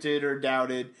tempted or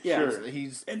doubted. Yeah.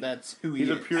 That's who he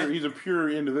is. He's a pure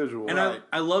individual. And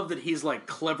I love that he's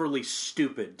cleverly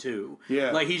stupid too.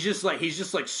 Yeah. He's just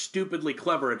stupidly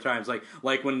clever at times. Like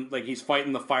when he's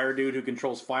fighting the fire dude who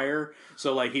controls fire.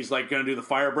 So he's gonna do the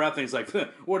fire breath and he's like,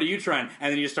 what are you trying?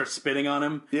 And then he just starts spitting on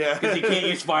him. Yeah. Because he can't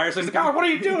use fire. So he's like, oh, what are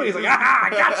you doing? He's like, I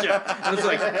gotcha. And it's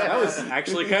that was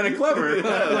actually kind of clever.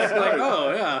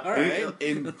 Oh yeah, all right.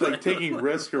 Taking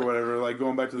risk or whatever,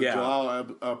 going back to the Jalal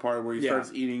part where he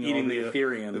starts eating the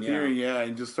Ethereum.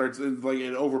 And just starts, it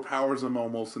overpowers him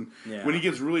almost. And when he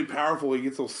gets really powerful, he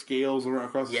gets those scales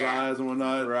across his eyes and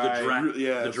whatnot. Right.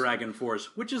 The Dragon Force,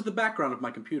 which is the background of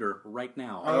my computer right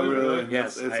now. Oh, really?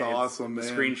 Yes. It's awesome, man. A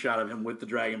screenshot of him with the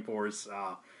Dragon Force.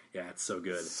 Yeah, it's so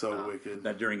good. So wicked.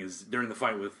 That during the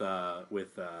fight with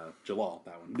Jalal,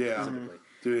 that one specifically.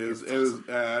 Dude, it was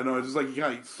I know, it's just he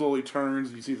kind of slowly turns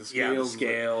and you see the scales. Yeah, the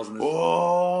scales. And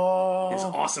his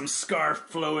awesome scarf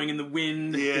flowing in the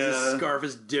wind. Yeah. His scarf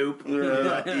is dope.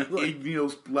 Yeah.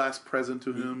 Igneo's last present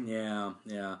to him. Yeah.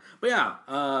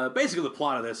 But basically the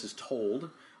plot of this is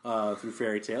told through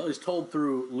Fairy Tail. Is told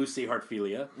through Lucy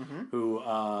Heartfilia, who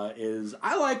is...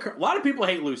 I like her. A lot of people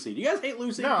hate Lucy. Do you guys hate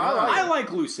Lucy? No, I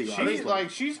like Lucy. She's hardcore.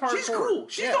 She's cool.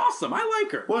 She's awesome. I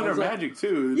like her. Well, and her magic,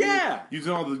 too. Yeah.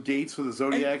 Using all the gates for the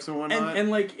Zodiacs and whatnot.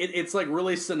 And it's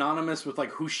really synonymous with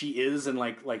who she is, and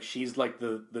she's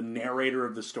the narrator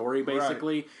of the story,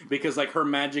 basically. Right. Because her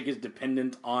magic is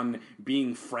dependent on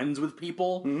being friends with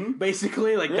people,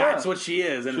 basically. That's what she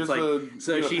is. And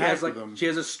she has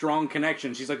a strong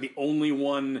connection. She's the only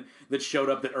one that showed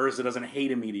up that Ursa doesn't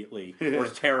hate immediately or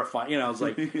is terrified.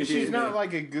 She's not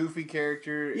a goofy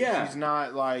character. Yeah. She's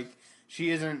not she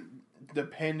isn't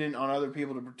dependent on other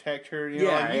people to protect her.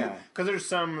 Because there's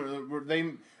some where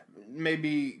they may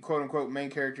be quote unquote main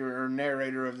character or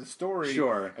narrator of the story.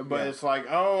 Sure. But it's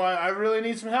I really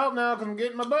need some help now because I'm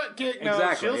getting my butt kicked. No,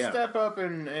 exactly. She'll step up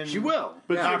and she will.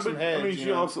 But knock some heads. I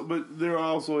mean, but there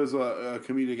also is a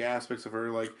comedic aspects of her.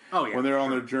 When they're on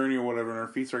their journey or whatever, and her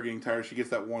feet start getting tired, she gets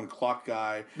that one clock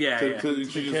guy. She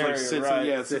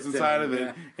just sits inside of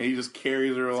it, and he just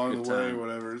carries her along the way, or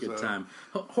whatever. Good time.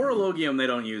 Horologium they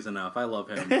don't use enough. I love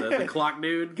him. The clock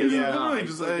dude.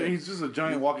 He's just a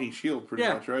giant walking shield, pretty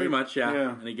much, right? Pretty much,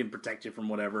 yeah. And he can protect you from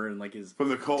whatever, and his from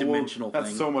the cold dimensional thing.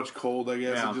 That's so much cold, I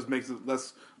guess. It just makes it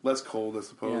less cold, I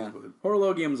suppose. Yeah. But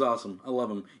Horologium's awesome. I love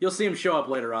him. You'll see him show up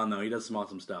later on, though. He does some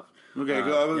awesome stuff. Okay,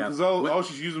 because all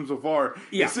she's used him so far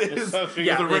is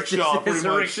a rickshaw. It's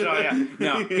a rickshaw, yeah.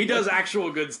 No, he does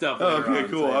actual good stuff. Okay,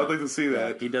 cool. I'd like to see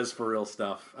that. He does for real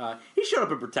stuff. He showed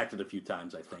up and protected a few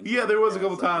times, I think. Yeah, there was a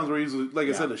couple times where he's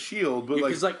I said, a shield, but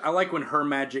because I like when her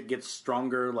magic gets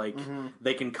stronger.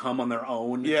 They can come on their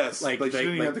own. Yes, she didn't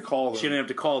even have to call them. She didn't have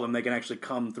to call them. They can actually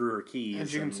come through her keys, and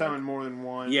she can summon more than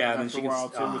one. Yeah, and then she can.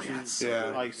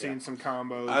 Seen some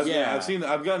combos.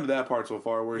 I've gotten to that part so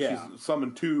far where she's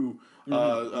summoned two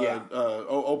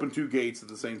open two gates at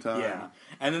the same time. Yeah,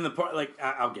 and then the part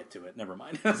I'll get to it. Never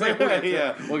mind. We'll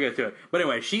get to it. But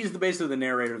anyway, she's basically the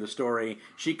narrator of the story.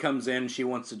 She comes in. She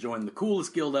wants to join the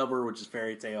coolest guild ever, which is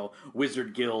Fairy Tail.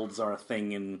 Wizard guilds are a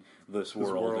thing in this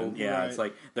world. And it's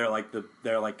like they're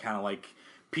kind of like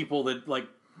people that like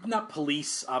not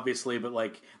police obviously, but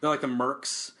like they're like the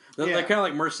mercs. They're kind of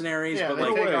like mercenaries, but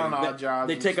they take on odd jobs.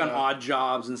 They take on odd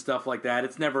jobs and stuff like that.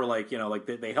 It's never like like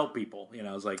they help people.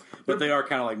 It's like, but they are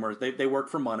kind of like they work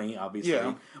for money, obviously.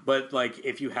 Yeah. But like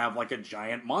if you have like a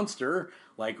giant monster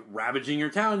like ravaging your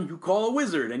town, you call a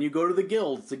wizard and you go to the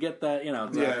guilds to get that.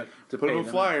 To put up a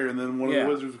flyer, and then one of the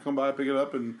wizards will come by, pick it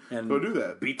up, and go do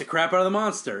that. Beat the crap out of the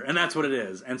monster, and that's what it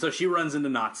is. And so she runs into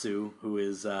Natsu, who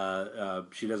is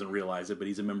she doesn't realize it, but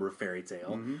he's a member of Fairy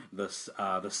Tail,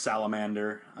 the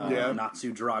salamander,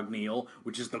 Natsu Dragneel,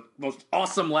 which is the most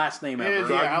awesome last name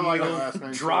ever. I like the last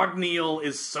name. Dragneel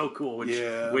is so cool,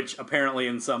 which apparently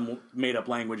in some made up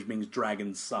language means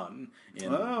dragon's son.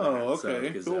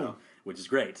 Cool. Which is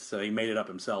great. So he made it up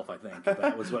himself, I think.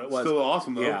 That was what it was. Still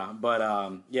awesome, though.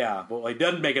 Yeah, but he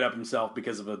doesn't make it up himself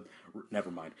because of a... Never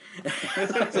mind.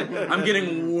 I'm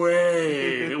getting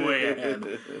way ahead.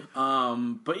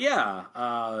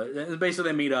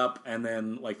 Basically they meet up and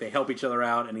then like they help each other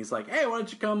out, and he's like, "Hey, why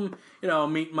don't you come,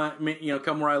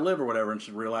 come where I live or whatever?" And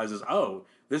she realizes, "Oh,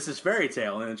 this is Fairy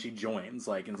Tail," and then she joins.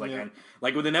 Like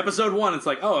within episode 1, it's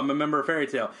like, "Oh, I'm a member of Fairy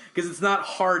Tail," because it's not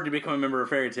hard to become a member of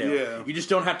Fairy Tail. Yeah. You just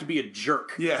don't have to be a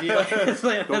jerk. Yeah,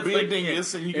 don't be a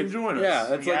dingus, and you can join us.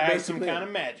 Yeah, it's like some kind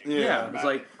of magic. Yeah, it's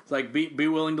like be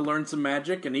willing to learn some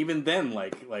magic, and even then,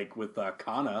 like with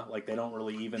Kana, like they don't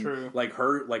really even like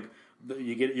her like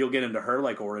you'll get into her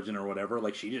like origin or whatever.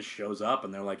 Like she just shows up,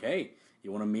 and they're like, "Hey,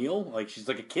 you want a meal?" Like she's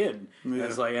like a kid. Yeah.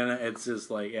 And it's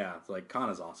just like it's like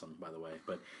Kana's awesome, by the way.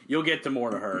 But you'll get to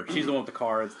more to her. She's the one with the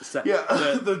cards.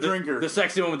 The drinker, the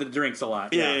sexy one with the drinks a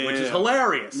lot. Which is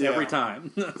hilarious every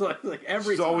time. like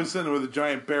every. She's time. always sitting with a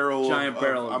giant barrel.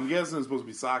 I'm guessing it's supposed to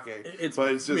be sake. It's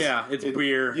just it's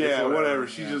beer. Yeah, whatever.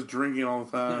 She's just drinking all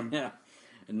the time. Yeah.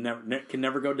 And can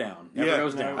never go down. Never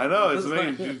goes down. I know, it's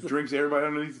amazing. She just drinks everybody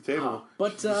underneath the table.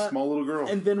 But she's a small little girl.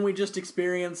 And then we just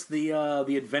experience the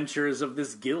adventures of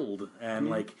this guild, and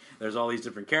like there's all these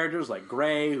different characters, like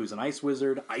Gray, who's an ice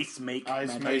wizard, Ice Make. I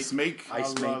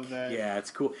love that. Yeah,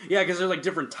 it's cool. Yeah, because there's like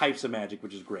different types of magic,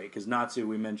 which is great. Because Natsu,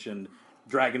 we mentioned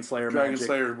Dragon Slayer magic,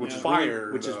 which is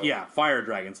fire, which is fire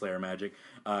Dragon Slayer magic,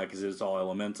 because it's all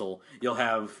elemental. You'll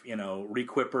have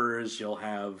requippers. You'll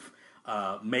have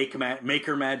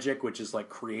maker magic, which is like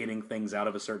creating things out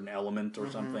of a certain element or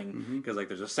something. Because like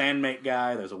there's a sand make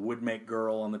guy, there's a wood make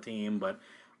girl on the team, but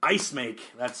Ice Make,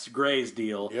 that's Gray's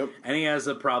deal. Yep. And he has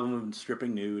a problem of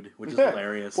stripping nude, which is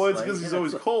hilarious. Well, it's because he's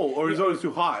always cold, or he's always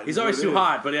too hot. He's always too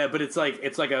hot, but it's like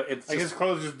his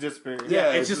clothes just disappear.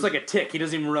 Yeah, it's just like a tick. He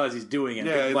doesn't even realize he's doing it.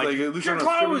 Yeah, it's like at least your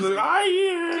clothes.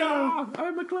 I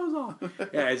have my clothes on.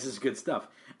 Yeah, it's just good stuff.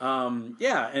 And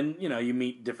you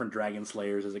meet different dragon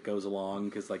slayers as it goes along,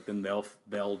 because like then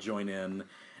they'll join in.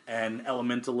 And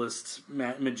elementalists,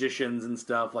 magicians and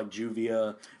stuff like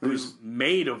Juvia, who's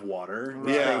made of water.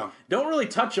 Yeah, they don't really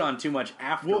touch on too much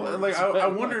afterwards. Well, like I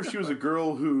wonder if she was a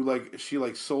girl who she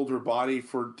sold her body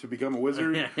to become a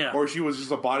wizard, or she was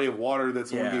just a body of water that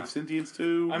someone gave sentience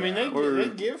to. I mean, they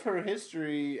give her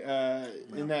history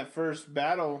in that first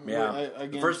battle.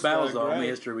 Against, the first battle is the only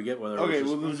history we get with her. Okay,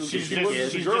 she's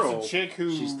just a chick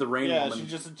who she's the rain woman. She's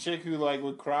just a chick who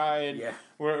would cry and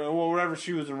wherever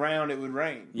she was around, it would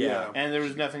rain. Yeah. And there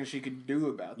was nothing she could do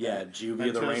about that. Yeah,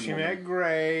 Juvia the rain Until she met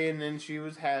Gray, and then she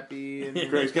was happy. And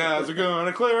gray skies are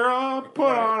gonna clear up.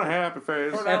 Put on a happy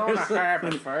face. Put on a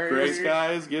happy face. Gray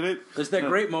skies, get it? There's that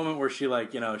great moment where she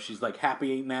she's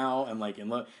happy now and in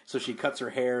love. So she cuts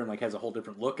her hair and has a whole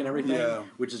different look and everything,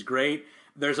 which is great.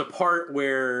 There's a part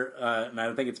where, and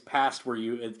I think it's past where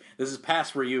this is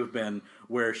past where you've been,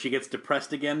 where she gets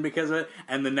depressed again because of it,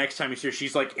 and the next time you see her,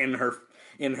 she's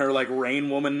in her rain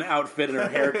woman outfit and her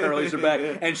hair curlies her back,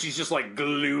 and she's just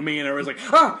gloomy, and everyone's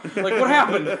what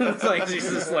happened? It's she's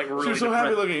just really she's so depressed.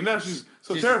 happy looking. Now she's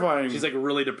terrifying. She's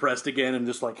really depressed again and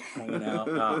just hanging out.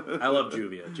 I love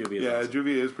Juvia. Juvia's awesome.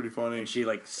 Juvia is pretty funny. And she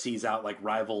sees out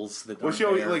rivals that. Well, she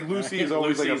always Lucy is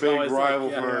always a big rival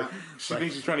for her. She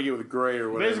thinks she's trying to get with Gray or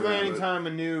whatever. Basically, anytime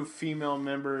a new female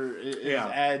member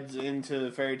adds into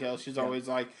Fairy Tail, she's always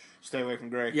stay away from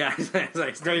Gray. Yeah,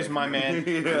 Gray's my man.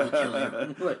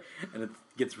 And it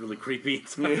gets really creepy.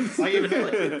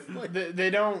 They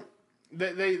don't.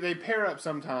 They pair up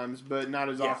sometimes, but not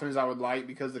as often as I would like,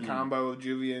 because the combo of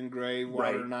Juvia and Gray,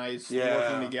 water and ice,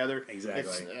 working together.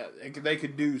 Exactly. They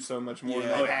could do so much more than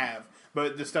they have.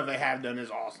 but the stuff they have done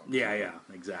is awesome. Yeah,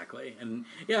 exactly. And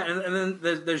then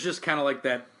there's just kind of like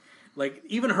that. Like,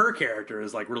 even her character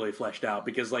is, like, really fleshed out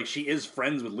because, like, she is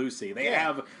friends with Lucy. They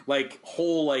have, like,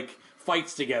 whole, like,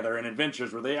 fights together and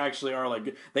adventures where they actually are,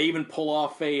 like, they even pull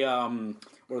off a,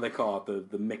 what do they call it?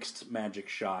 The mixed magic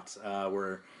shots,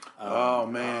 where... oh,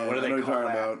 man. What do they call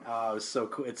that? About. Oh, it's so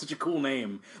cool. It's such a cool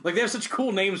name. Like, they have such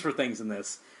cool names for things in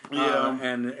this. Yeah.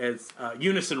 And it's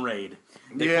Unison Raid.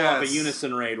 They pull off a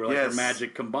Unison Raid where, like, their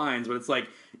magic combines, but it's like...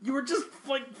 You were just,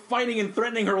 like, fighting and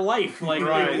threatening her life, like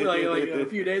a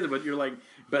few days ago, but you're, like,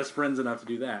 best friends enough to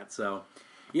do that, so...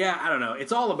 Yeah, I don't know.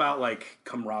 It's all about, like,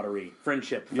 camaraderie,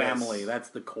 friendship, family. Yes. That's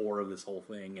the core of this whole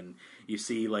thing, and you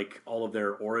see, like, all of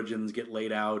their origins get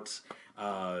laid out.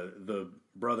 The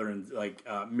brother and, like,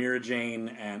 Mira Jane,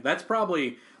 and that's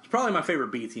probably my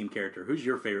favorite B-Team character. Who's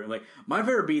your favorite? Like, my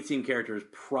favorite B-Team character is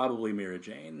probably Mira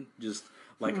Jane. Just...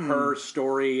 Like, her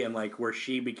story and, like, where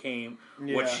she became,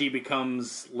 what she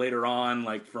becomes later on,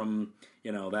 like, from,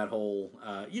 you know, that whole,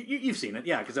 you've seen it,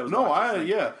 yeah, because that was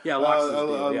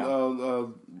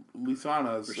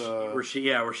Lysana's,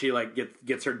 where she, like,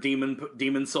 gets her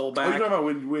demon soul back. Oh, you're talking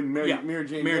about when Mira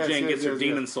Jane gets her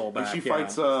demon soul back. And she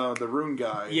fights, the rune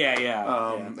guy. I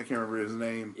can't remember his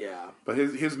name. Yeah. But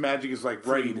his magic is, like,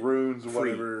 writing runes or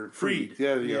whatever. Freed.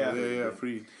 Yeah,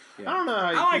 Freed. Yeah. I don't know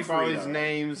how you keep all these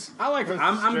names. I like.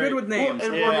 I'm good with names.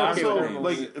 Well, and also,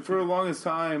 like, for the longest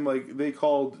time, like, they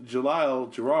called Jalal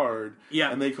Gerard.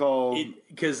 Yeah, and they called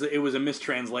because it was a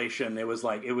mistranslation. It was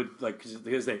like it would like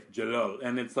because they Jalal,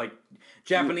 and it's like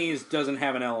Japanese doesn't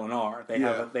have an L and R. They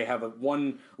have a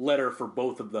one letter for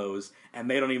both of those,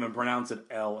 and they don't even pronounce it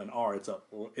L and R.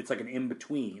 It's like an in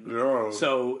between. Yeah.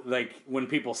 So like when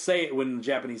people say it, when the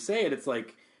Japanese say it, it's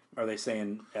like. Are they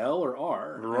saying L or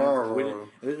R? I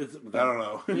don't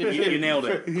know. You nailed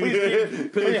it.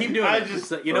 Please keep doing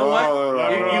it. You know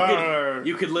what?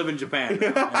 You could live in Japan.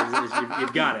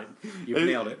 You've got it. You've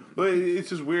nailed it. But it's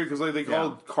just weird because like they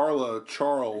called Carla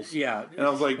Charles. Yeah, and I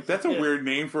was like, that's a weird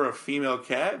name for a female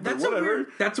cat. But whatever.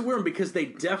 That's a weird because they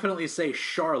definitely say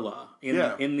Charla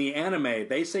in the anime.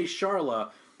 They say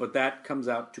Charla, but that comes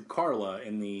out to Carla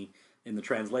in the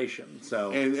translation.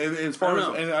 So and as far as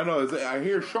and I know I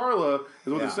hear Charla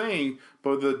is what they're saying,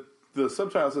 but the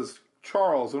subtitle says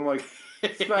Charles, and I'm like,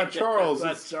 it's not Charles.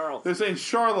 That's Charles. They're saying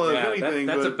Charla if anything.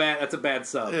 That's a bad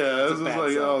sub. Yeah, this is like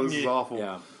sub. This is awful.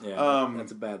 Yeah,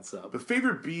 that's a bad sub. The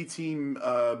favorite B team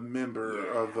member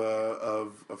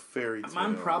of Fairy Tail.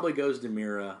 Mine probably goes to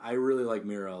Mira. I really like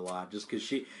Mira a lot, just because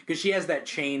she has that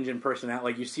change in personality.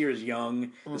 Like you see her as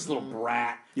young, this little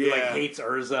brat who like hates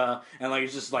Urza, and like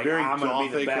it's just like very I'm gonna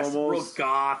be the best, almost. real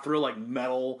goth, real like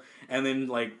metal. And then,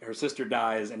 like, her sister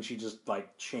dies, and she just,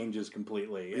 like, changes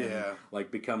completely. And,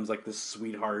 like, becomes, like, this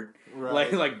sweetheart.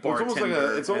 Right. Like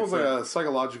bartender. It's almost like a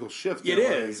psychological shift. It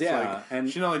is, yeah. Like, and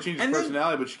she not only changes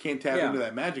personality, but she can't tap into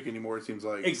that magic anymore, it seems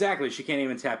like. Exactly. She can't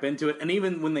even tap into it. And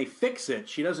even when they fix it,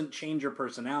 she doesn't change her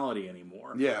personality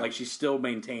anymore. Yeah. Like, she still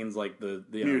maintains, like, the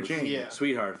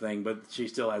sweetheart thing, but she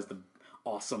still has the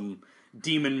awesome...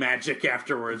 demon magic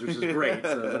afterwards, which is great.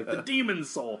 So, like the demon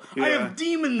soul. I have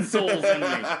demon souls in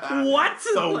me. What?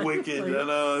 So like, wicked.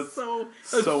 Like, so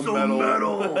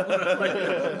metal.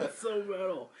 Like, so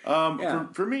metal.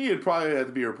 For me, it'd probably have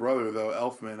to be her brother though,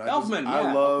 Elfman.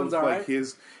 I love like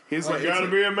his like, gotta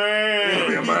be a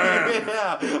man.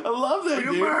 Yeah, I love that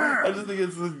dude. I just think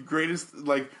it's the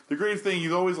greatest thing.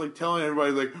 He's always like telling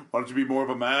everybody like, "Why don't you be more of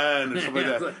a man?" or something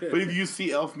like that. But if you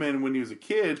see Elfman when he was a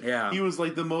kid, he was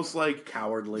like the most like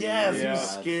cowardly. Yes, he was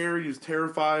scared. He was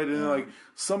terrified, and like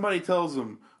somebody tells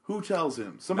him. Who tells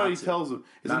him? Somebody tells him.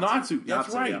 It's Natsu.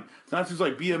 That's right. Yeah. Natsu's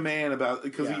like, be a man about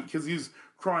because he's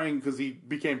crying because he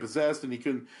became possessed and he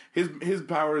couldn't. His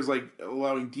power is like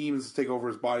allowing demons to take over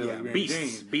his body, like Mary Jane.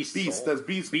 Beast. That's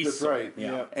Beast. That's right.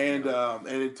 Yeah. And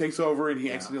it takes over and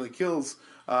he accidentally kills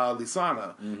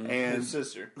Lysana and his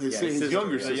sister, his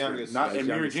younger sister, and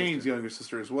Mary Jane's younger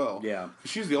sister as well. Yeah,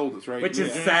 she's the oldest, right? Which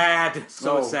is sad,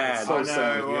 so sad.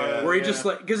 Where he just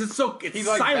like because it's he's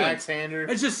silent. Like backhander.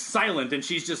 It's just silent, and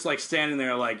she's just like standing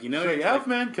there, like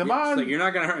Elfman, come on, like, you're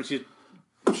not gonna hurt. And she's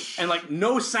and like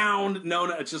no sound, no.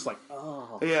 It's just like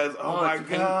oh my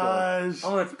gosh,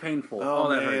 oh that's painful. Oh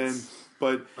that hurts.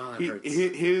 But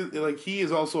he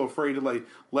is also afraid to like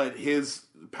let his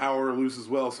power loose as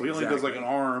well. So he only does like an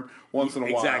arm once in a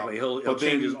while. Exactly. He'll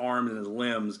change his arms and his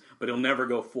limbs, but he'll never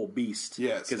go full beast.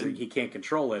 Yes, because he can't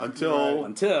control it until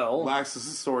Laxus'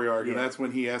 story arc, and that's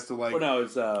when he has to like. Well, no,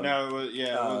 it's it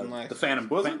wasn't Laxus. The Phantom.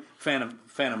 Was it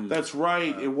Phantom? That's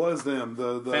right. It was them.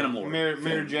 The Phantom Lord.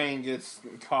 Mira Jane gets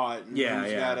caught. And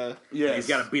he's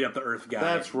got to beat up the Earth guy.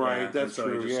 That's right. That's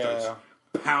true.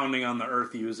 pounding on the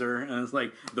Earth user, and it's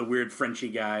like the weird Frenchy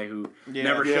guy who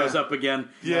never shows up again.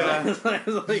 Yeah,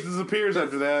 he disappears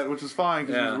after that, which is fine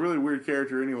because he's a really weird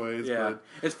character, anyways. Yeah, but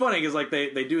it's funny because like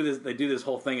they do this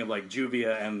whole thing of like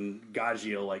Juvia and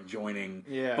Gagio like joining,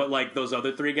 but like those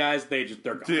other three guys, they're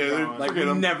gone. Yeah, like we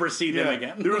never see them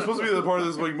again. They were supposed to be the part of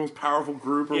this like most powerful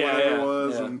group or whatever it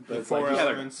was, and the four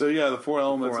elements. So the four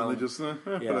elements, and they just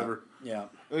whatever. Yeah.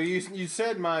 Well, you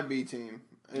said my B team.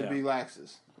 It'd be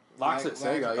Laxus. Laxus,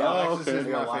 there you go. Yeah, Laxus is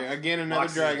my favorite. Again, another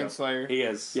Dragon Slayer. He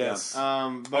is. Yes.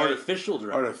 But artificial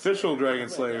Dragon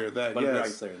Slayer. That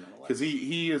yes. Because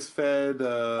he is fed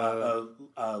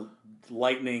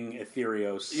lightning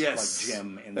Ethereos like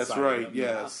gem inside. That's right. Him.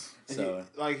 Yes. So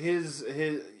like his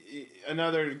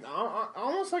another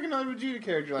almost like another Vegeta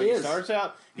character. Like he starts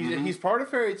out, he's part of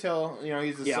Fairy Tail. You know,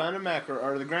 he's the son of Makarov,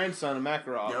 or the grandson of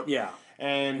Makarov. Yep. Yeah.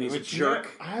 And he's a jerk.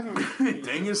 I haven't.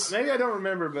 Dingus. Maybe I don't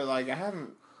remember, but like I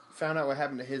haven't found out what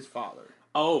happened to his father.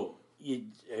 Oh,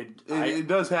 it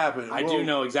does happen. I do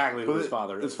know exactly who his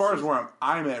father is. As far as where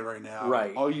I'm at right now,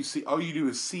 right? All you do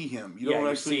is see him. You don't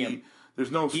actually see him.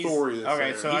 There's no story. That's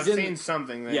okay, there. so I've seen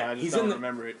something. Then. Yeah, I just don't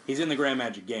remember it. He's in the Grand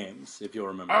Magic Games, if you'll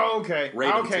remember. Oh, okay.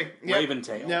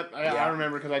 Raventail. Yep, I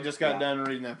remember because I just got done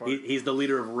reading that part. He's the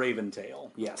leader of Raventail.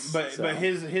 Yes, but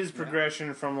his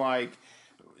progression from like,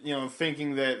 you know,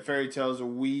 thinking that Fairy Tail is a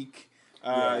weak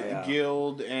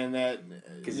guild and that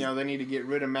they need to get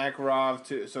rid of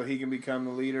Makarov so he can become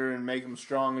the leader and make him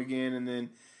strong again, and then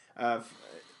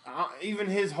even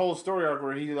his whole story arc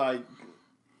where he like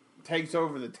takes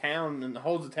over the town and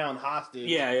holds the town hostage.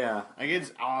 Yeah. Like,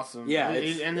 it's awesome. Yeah, it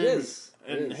is.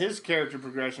 And his character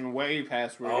progression way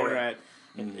past where they're at.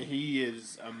 He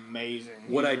is amazing.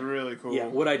 He's really cool. Yeah,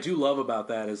 what I do love about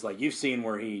that is, like, you've seen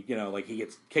where he, like, he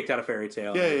gets kicked out of Fairy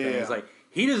Tail. Yeah. It's like,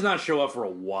 he does not show up for a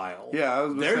while.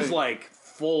 Yeah, there's like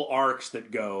full arcs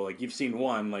that go. Like, you've seen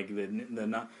one, like the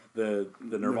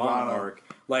Nirvana arc.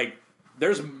 Like,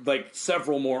 there's like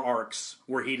several more arcs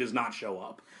where he does not show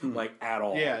up, like, at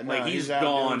all. Yeah, like he's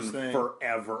gone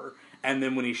forever. And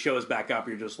then when he shows back up,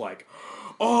 you're just like,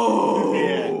 oh,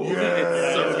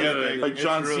 it's so good. Like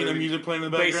John Cena music playing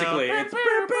in the background. Basically,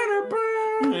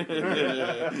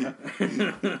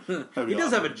 he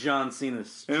does have a John Cena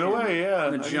chin. In a way, yeah.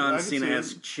 And a John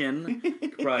Cena-esque chin.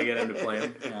 Could probably get him to play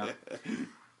him. Yeah.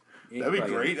 That'd be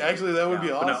great. Actually, that would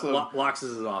be awesome. No,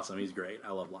 Loxus is awesome. He's great.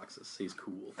 I love Loxus. He's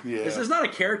cool. Yeah. This is not a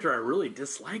character I really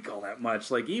dislike all that much.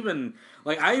 Like, I even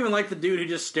like the dude who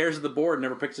just stares at the board and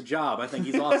never picks a job. I think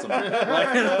he's awesome.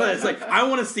 It's like, I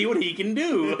want to see what he can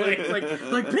do.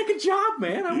 Like pick a job,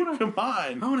 man. Come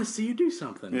on. I want to see you do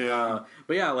something. Yeah.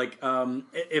 But yeah, like,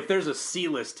 if there's a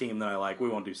C-list team that I like, we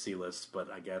won't do C-lists, but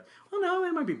I guess, well, no,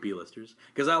 they might be B-listers.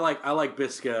 Because I like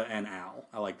Bisca and Al.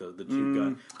 I like the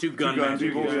two gun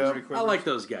magic people. Yeah. I like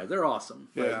those guys. They're awesome.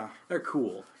 Yeah. They're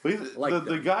cool. But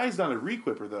the guy's not a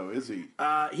requipper, though, is he?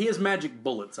 He has magic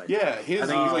bullets, I think. Yeah, I think he's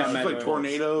got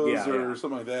tornadoes or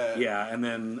something like that. Yeah, and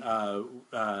then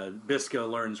Bisca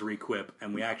learns requip,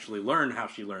 and we actually learn how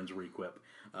she learns requip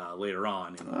later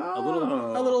on in a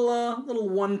little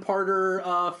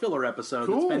one-parter filler episode.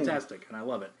 Cool. That's fantastic, and I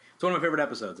love it. It's one of my favorite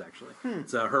episodes, actually.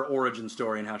 It's her origin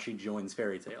story and how she joins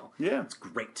Fairy Tail. Yeah. It's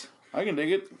great. I can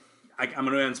dig it. I'm going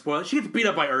to go ahead and spoil it. She gets beat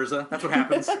up by Urza. That's what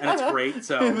happens, and it's great.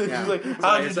 So she's like,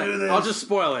 how'd you do this? I'll just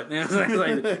spoil it.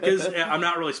 Because I'm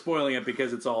not really spoiling it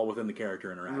because it's all within the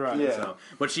character interaction. Right. Yeah. So,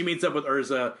 but she meets up with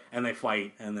Urza, and they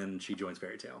fight, and then she joins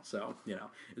Fairy Tail. So,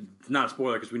 it's not a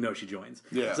spoiler because we know she joins.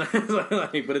 Yeah. So,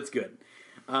 but it's good.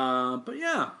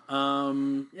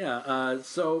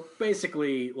 So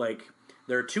basically, like,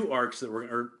 there are two arcs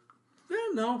that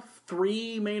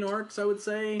three main arcs, I would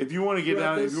say. If you want to get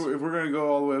down, if we're going to go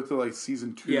all the way up to like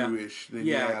season 2-ish, then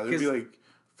there'd be like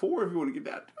 4 if you want to get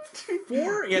down.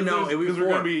 4? Yeah, no, it was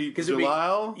 4. Because we're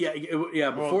going to be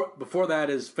Jalal. Before that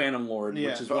is Phantom Lord,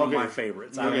 which is one of my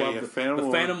favorites. I love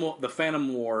the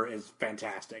Phantom War is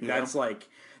fantastic. Yeah.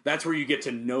 That's where you get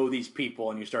to know these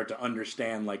people and you start to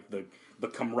understand like the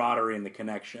camaraderie and the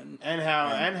connection, and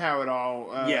how it all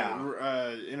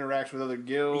interacts with other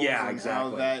guilds, and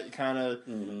exactly how that kind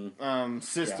of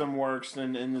system works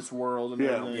in this world, and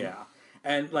everything.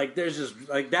 And like there's just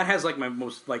like that has like my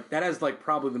most like that has like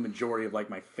probably the majority of like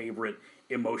my favorite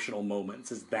emotional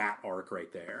moments is that arc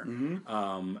right there.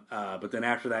 But then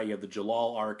after that you have the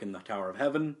Jalal arc in the Tower of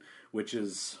Heaven, which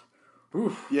is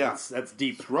Oof, yeah, that's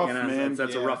deep. It's rough, man.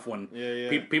 That's a rough one. Yeah.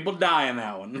 People die in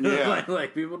that one. Yeah,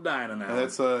 like people die in that. And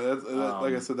that's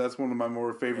like I said, that's one of my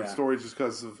more favorite stories, just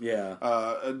because of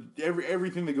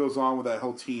everything that goes on with that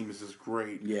whole team is just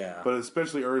great. Yeah, but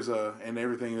especially Urza and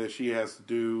everything that she has to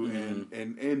do,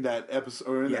 and in that episode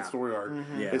or in that story arc,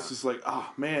 it's just like, oh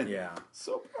man,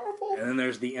 so powerful. And then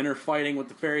there's the inner fighting with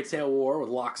the Fairy Tail War with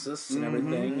Loxus and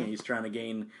everything. And he's trying to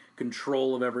gain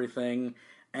control of everything.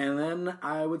 And then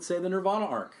I would say the Nirvana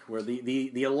arc, where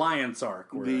the Alliance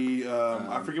arc. Where,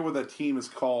 I forget what that team is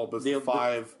called, but it's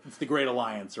five. It's the Great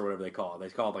Alliance or whatever they call it. They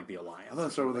call it like the Alliance. I thought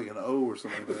it started with like an O or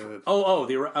something like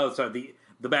that. Sorry,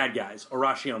 the bad guys,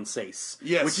 Oracion Seis.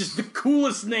 Yes. Which is the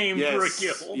coolest name for a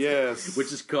guild. Yes.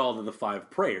 Which is called the Five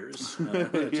Prayers.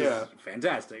 Which is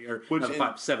fantastic. Or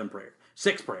seven prayers.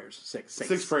 Six prayers.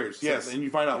 Six prayers, yes. And you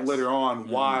find out later on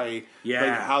why,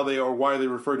 why they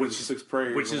refer to the six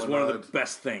prayers. Which is one of the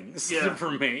best things for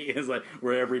me, is like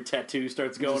where every tattoo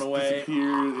starts going away.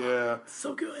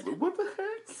 So good. What the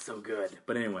heck? So good.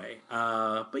 But anyway,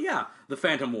 the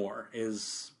Phantom War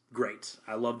is great.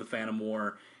 I love the Phantom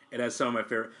War. It has some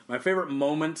of my favorite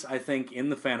moments, I think, in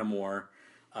the Phantom War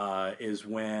is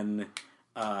when...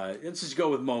 let's just go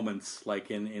with moments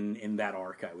like in that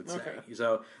arc, I would say. Okay.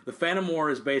 So the Phantom War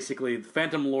is basically the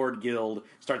Phantom Lord Guild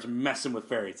starts messing with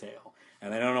Fairy Tail,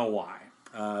 and they don't know why.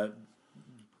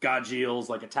 Gajiel's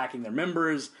like attacking their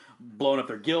members, blowing up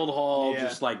their guild hall,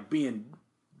 just like being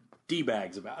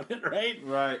D-bags about it, right?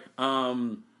 Right.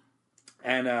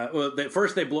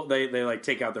 First they like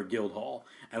take out their guild hall,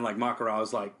 and like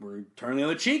Makara's like, we're turning the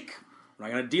other cheek. We're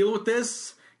not going to deal with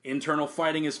this. Internal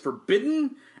fighting is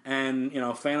forbidden. And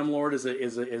Phantom Lord is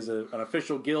an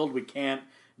official guild. We can't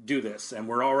do this, and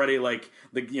we're already like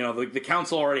the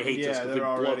council already hates us. Yeah, they're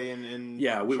already in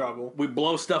trouble. We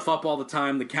blow stuff up all the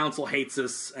time. The council hates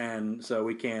us, and so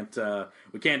we can't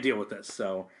deal with this.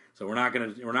 So we're not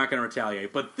gonna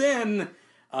retaliate. But then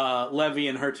Levy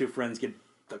and her two friends get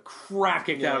the crap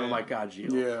kicked out of them by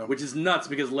Gajiel, which is nuts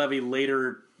because Levy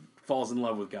later falls in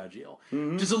love with Gajiel.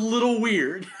 Just a little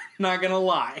weird, not gonna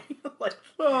lie.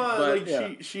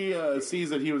 She sees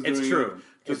that he was doing true.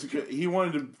 He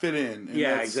wanted to fit in. And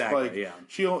exactly.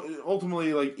 She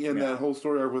ultimately, like in that whole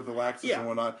story arc with Alexis and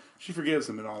whatnot, she forgives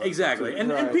him and all that. Exactly.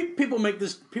 And people make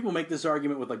this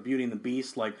argument with like Beauty and the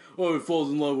Beast, like, oh, he falls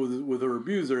in love with her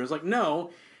abuser. It's like,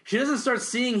 no, she doesn't start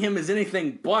seeing him as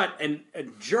anything but a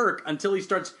jerk until he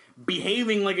starts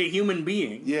behaving like a human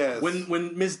being. Yes.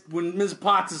 When Ms.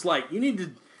 Potts is like, you need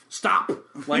to stop.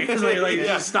 Like,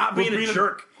 just stop being a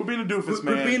jerk. We're being a doofus,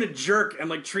 man. We're being a jerk and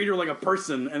like treat her like a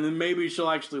person, and then maybe she'll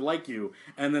actually like you.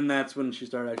 And then that's when she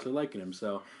started actually liking him.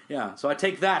 So so I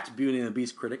take that, Beauty and the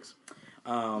Beast critics.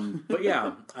 So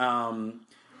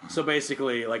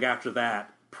basically, like after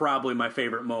that, probably my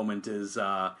favorite moment is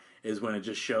when it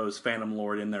just shows Phantom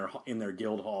Lord in their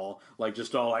guild hall, like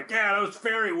just all like, yeah, those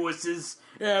fairy wusses,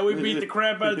 yeah, we beat the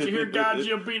crap out of you. Here,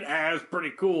 Gajiel beat. It's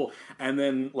pretty cool. And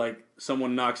then like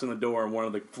someone knocks on the door, and one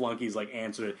of the flunkies like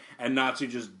answered it, and Natsu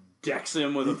just decks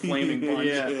him with a flaming punch,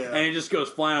 and he just goes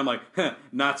flying. I'm like,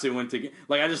 Natsu went to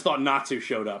I just thought Natsu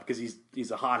showed up because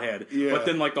he's a hothead, but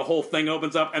then like the whole thing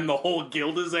opens up and the whole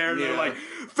guild is there, and they're like,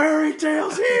 Fairy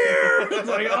Tail's here. It's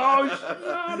like,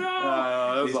 oh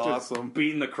no, that was awesome,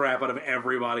 beating the crap out of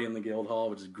everybody in the guild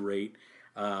hall, which is great.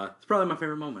 It's probably my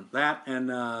favorite moment. That and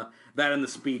the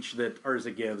speech that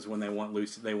Urza gives when they want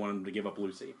him to give up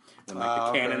Lucy. When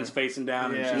the cannon is facing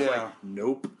down and she's like,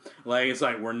 nope. Like, it's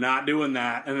like, we're not doing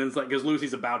that. And then it's like, because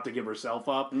Lucy's about to give herself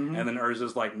up, and then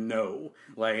Urza's like, no.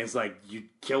 Like, it's like, you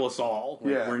kill us all.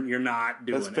 Like, you're not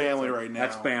doing it. That's family right now.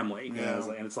 That's family. Yeah.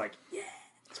 And it's like, yeah,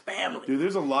 it's family. Dude,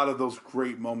 there's a lot of those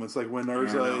great moments. Like when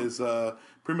Urza is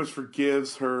pretty much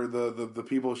forgives her the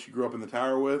people she grew up in the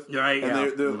tower with. Right,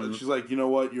 and she's like, you know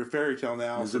what, you're Fairy Tail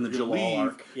now. It's in the Jalal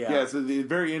arc. Yeah, it's at the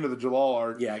very end of the Jalal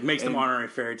arc. Yeah, it makes them honorary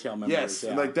Fairy Tail members. Yes,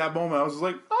 yeah. like that moment, I was just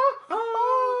like,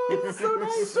 it's so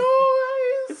nice. So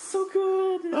nice. It's so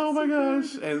good. Oh my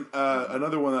gosh. And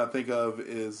another one that I think of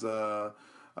is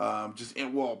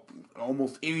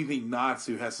almost anything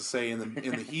Natsu has to say in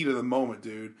the heat of the moment,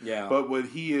 dude. Yeah. But when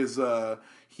he is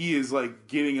like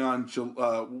getting on,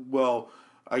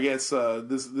 I guess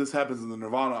this happens in the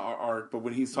Nirvana arc, but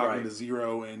when he's talking to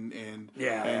Zero and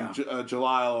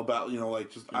Jalal about I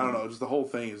don't know, just the whole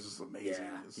thing is just amazing.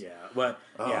 But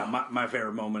my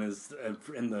favorite moment is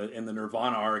in the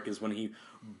Nirvana arc is when he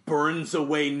burns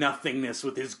away nothingness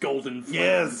with his golden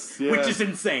flame, which is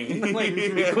insane. Like,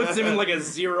 he puts him in like a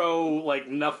zero, like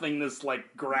nothingness,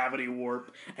 like gravity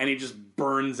warp, and he just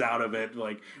burns out of it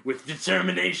like with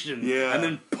determination. Yeah, and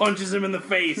then punches him in the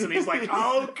face, and he's like,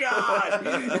 "Oh God!"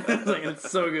 It's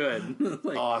so good.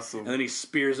 Like, awesome. And then he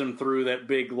spears him through that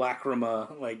big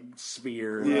lacrima like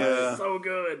spear. Yeah, so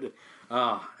good.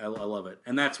 I love it.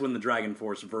 And that's when the Dragon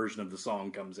Force version of the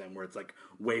song comes in, where it's like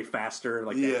way faster,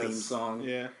 like that theme song.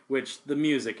 Yeah. Which the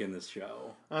music in this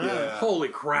show, holy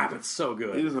crap, it's so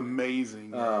good. It is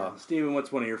amazing. Steven, what's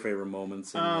one of your favorite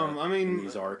moments in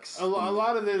these arcs? A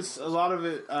lot of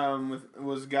it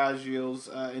was Gajil's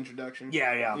introduction.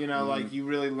 Yeah. You know, like you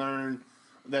really learn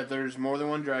that there's more than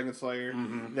one Dragon Slayer,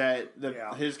 that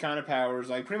his kind of powers,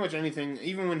 like pretty much anything,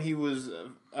 even when he was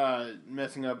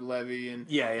messing up Levi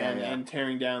and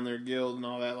tearing down their guild and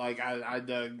all that, like I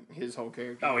dug his whole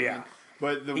character. Oh yeah.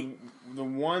 But the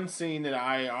one scene that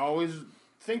I always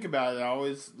think about, I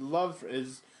always love,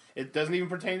 is it doesn't even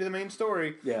pertain to the main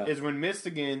story. Yeah. Is when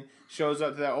Mystigan shows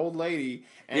up to that old lady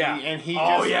and he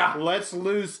lets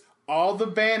loose all the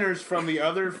banners from the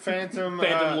other Phantom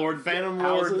Lord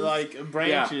like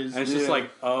branches. And it's just like,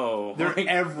 they're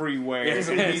everywhere.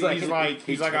 Yeah,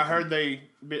 he's like, I heard they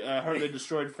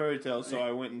destroyed Fairy Tail, so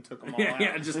I went and took them all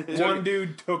out. Just one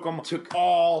dude took them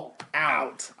all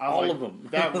out. All of them.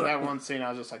 That one scene, I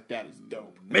was just like, that is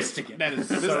dope. Mystigan. That is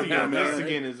so good.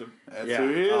 Mystigan is that's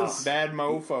who he is. Bad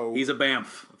mofo. He's a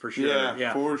Bamf for sure.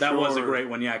 Yeah, for that sure. was a great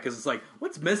one. Yeah, because it's like,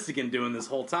 what's Mystigan doing this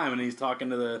whole time? And he's talking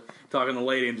to the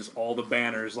lady, and just all the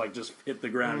banners like just hit the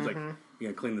ground. He's like, you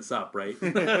gonna clean this up, right?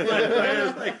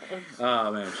 Like,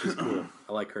 oh man, she's cool.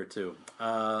 I like her too.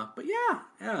 But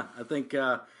yeah, I think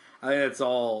it's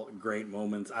all great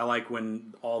moments. I like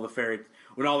when all the Fairy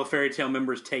Tail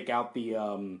members take out the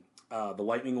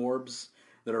lightning orbs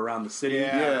that are around the city.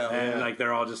 And like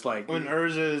they're all just like, when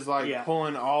Urza is like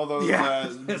pulling all those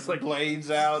it's like,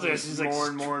 blades out, she's more like,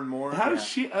 and more and more. How does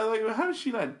she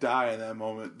not die in that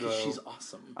moment? Though? She's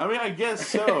awesome. I mean, I guess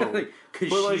so.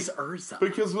 Because she's Urza.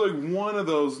 Because like one of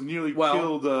those nearly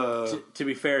killed. To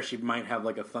be fair, she might have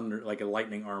like a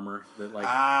lightning armor that like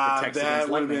protects that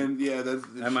against lightning. She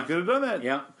could have done that.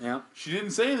 Yeah. She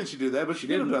didn't say that she did that, but she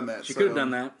could have done that. She could have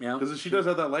done that. Yeah, because she does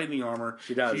have that lightning armor.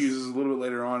 She does. She uses a little bit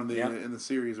later on in the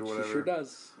series or whatever. She sure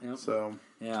does. Yep. So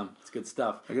yeah, it's good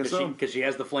stuff. I guess so. Because she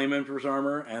has the Flame Empress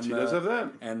armor, and she does have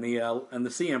that, and the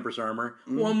Sea Empress armor.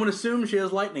 One would assume she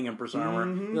has Lightning Empress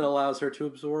armor that allows her to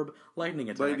absorb lightning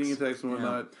attacks. And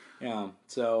whatnot. Yeah.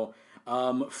 So,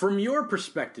 from your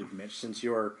perspective, Mitch, since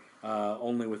you're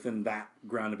only within that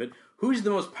ground of it, who's the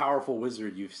most powerful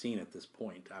wizard you've seen at this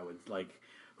point? I would like.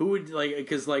 Who would like?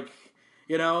 Because like.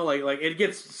 You know, like it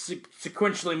gets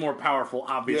sequentially more powerful.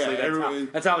 Obviously,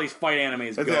 that's how these fight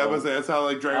animes go. That's how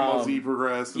like Dragon Ball Z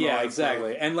progressed. Yeah,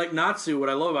 exactly. Stuff. And like Natsu, what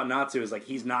I love about Natsu is like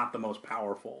he's not the most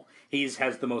powerful. He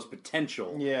has the most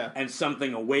potential. Yeah. And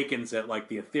something awakens it, like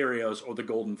the Aetherios or the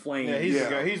Golden Flame. Yeah,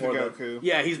 he's the Goku.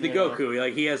 Yeah, he's the Goku.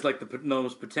 Like he has like the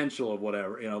most potential of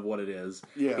whatever what it is.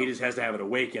 Yeah. He just has to have it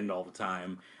awakened all the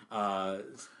time.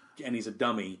 And he's a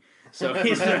dummy. So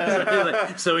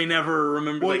so he never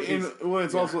remembers.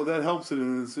 It's also that helps it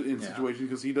in situations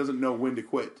because he doesn't know when to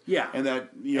quit. Yeah, and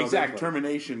that that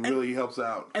determination really helps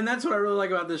out. And that's what I really like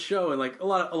about this show. And like a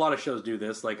lot of shows do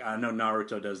this. Like I know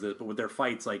Naruto does this, but with their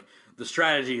fights, like the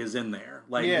strategy is in there.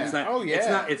 Like it's not.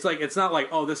 It's not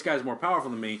like this guy's more powerful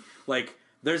than me. Like.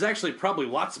 There's actually probably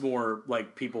lots more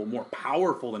like people more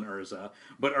powerful than Urza,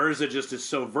 but Urza just is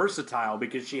so versatile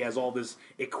because she has all this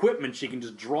equipment she can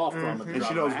just draw from. And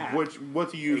she knows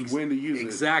what to use, when to use it.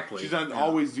 Exactly. She's not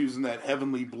always using that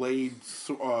heavenly blade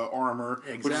armor,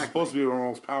 which is supposed to be her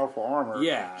most powerful armor.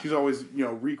 Yeah. She's always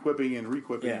re-equipping and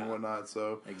and whatnot.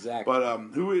 So exactly. But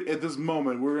who at this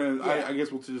moment we're gonna? I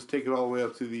guess we'll just take it all the way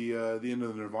up to the end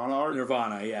of the Nirvana arc.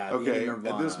 Nirvana, yeah. Okay.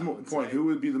 Nirvana, at this point, who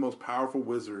would be the most powerful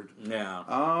wizard? Yeah.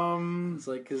 It's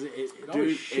like because it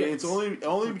always shits. It's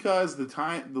only because the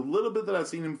little bit that I've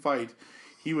seen him fight,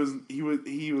 he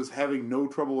was having no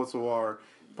trouble whatsoever.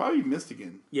 Probably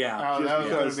Mystigan. Yeah, that was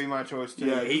going to be my choice too.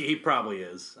 Yeah, he probably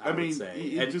is. I mean, would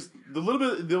say. Just the little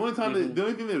bit. The only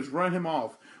thing that was run him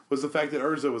off was the fact that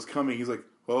Urza was coming. He's like,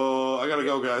 oh, I gotta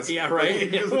go, guys. Yeah,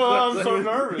 right. I'm so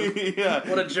nervous. Yeah,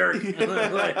 what a jerk.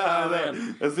 Like, oh,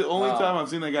 man. That's the only time I've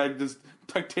seen that guy just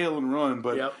tuck tail and run.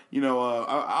 But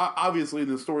obviously in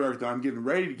the story arc that I'm getting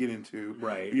ready to get into,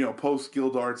 right? Post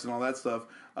guild arts and all that stuff.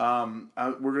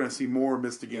 We're going to see more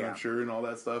Mystigan, I'm sure, and all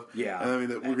that stuff. Yeah, and I mean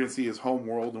we're going to see his home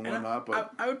world and whatnot.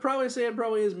 But I would probably say it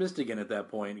probably is Mystigan at that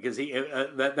point because he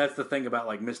that's the thing about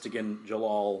like Mystigan,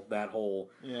 Jalal, that whole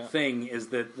thing is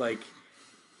that like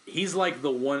he's like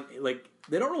the one like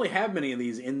they don't really have many of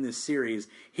these in this series.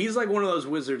 He's like one of those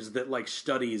wizards that like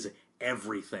studies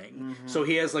everything. Mm-hmm. So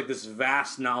he has like this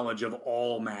vast knowledge of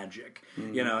all magic,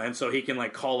 you know, and so he can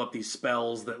like call up these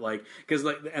spells that like, because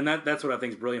like, and that's what I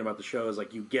think is brilliant about the show is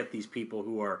like you get these people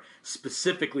who are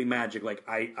specifically magic. Like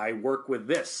I work with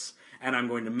this and I'm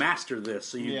going to master this.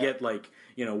 So you get like,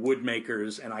 you know, wood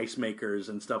makers and ice makers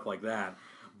and stuff like that.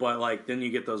 But, like, then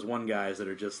you get those one guys that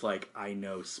are just like, I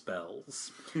know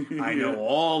spells. I know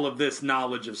all of this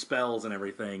knowledge of spells and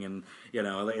everything. And, you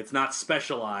know, it's not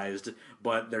specialized,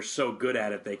 but they're so good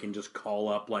at it, they can just call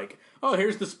up, like, oh,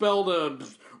 here's the spell to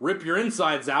rip your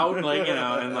insides out. Like, you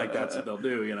know, and, like, that's what they'll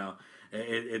do, you know.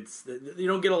 It's you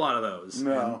don't get a lot of those.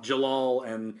 No. And Jalal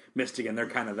and Mystigan, they're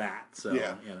kind of that. So, you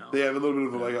know. They have a little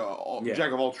bit of like a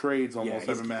jack of all trades almost.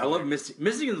 I love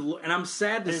Mystigan, and I'm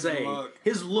sad to say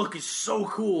his look is so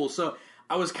cool. So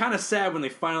I was kind of sad when they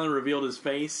finally revealed his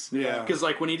face. Yeah. Because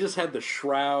like when he just had the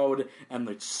shroud and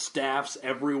the staffs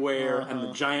everywhere and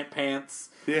the giant pants.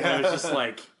 Yeah. It was just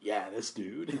like, yeah, this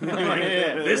dude.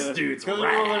 This dude's rad.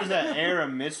 Well, there's that air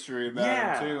of mystery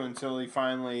about him too until he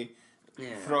finally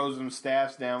throws them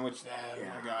staffs down, which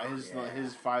my god,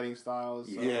 his fighting style is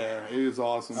it is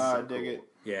awesome. I dig it.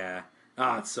 Yeah.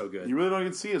 It's so good. You really don't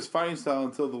get to see his fighting style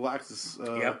until the Laxus,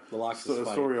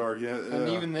 story arc. Yeah, and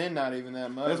even then, not even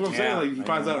that much. That's what I'm saying. Like he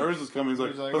finds out Urza's coming, he's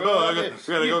like, I gotta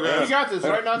go, guys. You got this,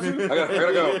 right? Not to. I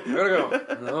gotta go.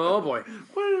 Oh boy,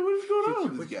 what is going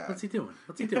on with this guy? What's he doing?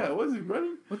 Yeah, what is he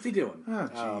running? What's he doing?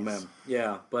 Oh man,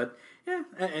 yeah, but. Yeah,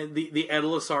 and the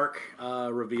Edalus arc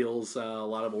reveals a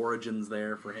lot of origins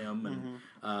there for him, and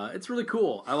it's really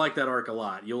cool. I like that arc a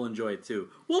lot. You'll enjoy it too.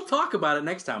 We'll talk about it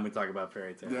next time we talk about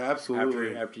Fairy Tail. Yeah,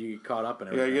 absolutely. After you get caught up and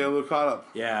everything. Yeah, get a little caught up.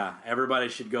 Yeah, everybody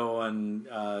should go on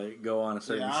a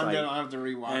certain site. I have to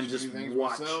rewatch and just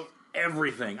watch myself.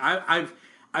 Everything.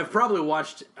 I've probably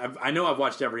watched. I know I've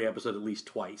watched every episode at least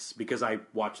twice because I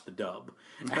watched the dub.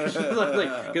 Because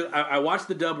I watched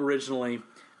the dub originally.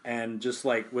 And just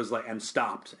like was like and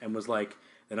stopped and was like,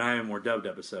 then I have more dubbed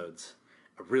episodes.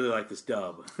 I really like this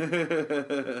dub.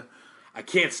 I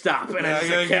can't stop, and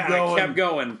I kept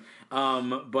going.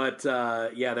 But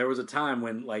there was a time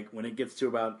when it gets to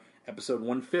about episode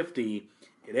 150,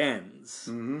 it ends,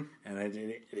 and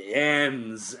it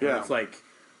ends, and it's like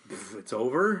it's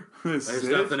over. There's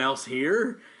nothing else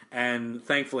here, and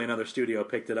thankfully another studio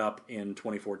picked it up in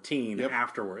 2014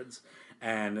 afterwards.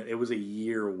 And it was a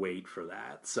year wait for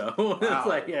that. So it's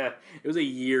like, it was a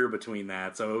year between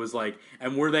that. So it was like,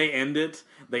 and where they end it,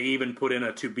 they even put in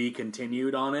a to be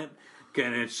continued on it.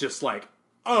 And it's just like,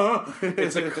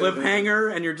 it's a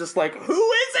cliffhanger, and you're just like, who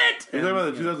is it? You're talking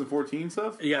about the 2014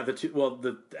 stuff? Yeah,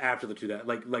 after the 2000,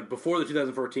 like before the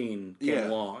 2014 came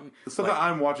along. The stuff that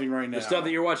I'm watching right now. The stuff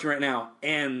that you're watching right now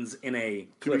ends in a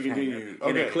cliffhanger.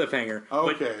 In a cliffhanger.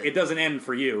 But it doesn't end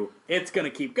for you. It's going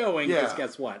to keep going, because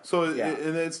guess what? So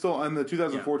and it's still, and the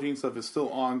 2014 stuff is still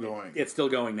ongoing. It's still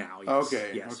going now. Yes.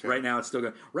 Yes. Right now it's still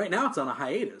going. Right now it's on a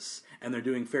hiatus, and they're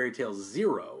doing Fairy Tail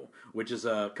Zero, which is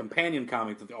a companion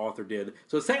comic that the author did.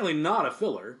 So it's technically not a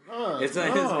filler.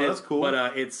 That's cool.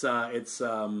 But it's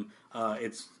the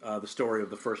story of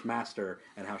the first master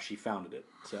and how she founded it.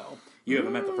 So you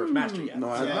haven't met the first master yet. No,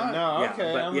 I have not. No,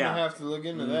 okay. I'm gonna have to look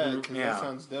into that because that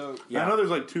sounds dope. Yeah. I know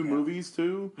there's like 2 movies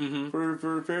too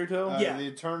for Fairy Tail. The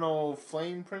Eternal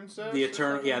Flame Princess. The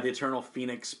Eternal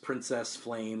Phoenix Princess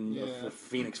Flame. The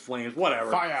Phoenix Flames. Whatever.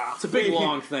 Fire. It's a big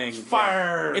long thing.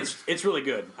 Fire. Yeah. It's really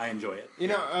good. I enjoy it. You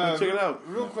know, check it out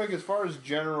real quick. As far as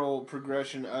general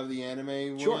progression of the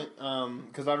anime went,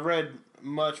 because I've read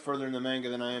much further in the manga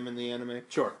than I am in the anime.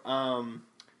 Sure.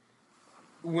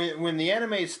 When the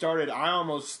anime started, I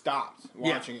almost stopped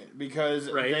watching it because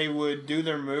they would do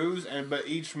their moves, but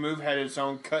each move had its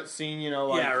own cutscene. You know,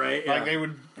 like they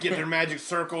would get their magic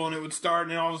circle and it would start,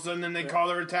 and then all of a sudden, then they call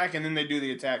their attack, and then they do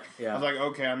the attack. Yeah. I was like,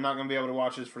 okay, I'm not going to be able to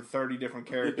watch this for 30 different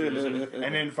characters, and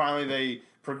then finally they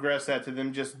progress that to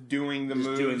them just doing the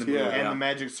moves and the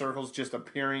magic circles just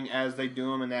appearing as they do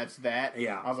them, and that's that.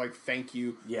 Yeah, I was like, thank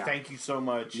you so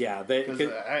much. Yeah,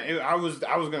 I was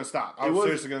going to stop. I was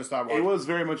seriously going to stop watching. It was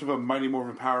very much of a Mighty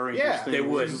Morphin Power Rangers thing. They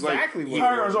would exactly.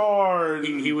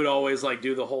 He would always like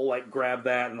do the whole like grab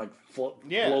that and like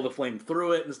blow the flame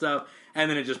through it and stuff. And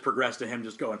then it just progressed to him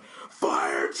just going,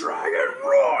 Fire Dragon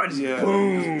Roar! And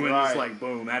boom! And just like,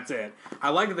 boom, that's it.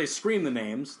 I like that they scream the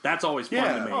names. That's always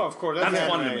fun to me. Oh, of course. That's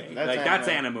fun to me. That's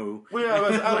Animu. Well, yeah,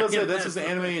 I was say, that's just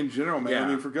anime in general, man. Yeah. I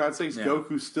mean, for God's sakes,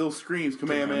 Goku still screams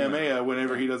Kamehameha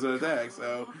whenever he does an attack,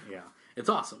 so... Yeah. It's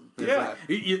awesome.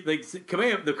 It's the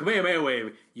Kamehameha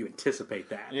wave, you anticipate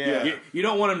that. Yeah. You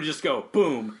don't want him to just go,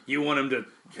 boom. You want him to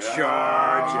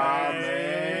Charge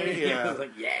man. Yeah.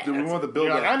 Like, yeah. Dude, we want the build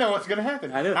up. I know what's going to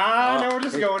happen. I know where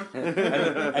this is going. and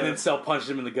then Cell punches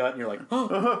him in the gut, and you're like,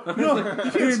 oh. No,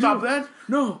 you can't stop that.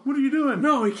 No. What are you doing?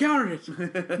 No, he countered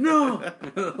it. No.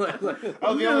 The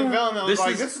only villain that was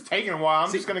this is taking a while.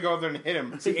 I'm just going to go over there and hit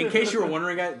him. See, in case you were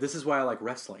wondering, guys, this is why I like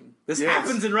wrestling. This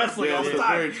happens in wrestling all the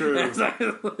time. Very true. It's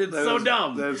so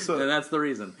dumb. And that's the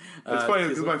reason. It's funny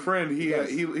because my friend,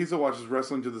 he still watches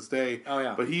wrestling to this day. Oh,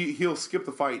 yeah. But he'll skip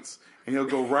the fights. And he'll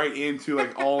go right into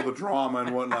like all the drama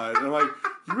and whatnot. And I'm like,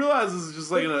 you realize this is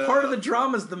just like part of the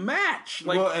drama is the match.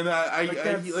 Like, well, and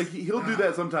he'll do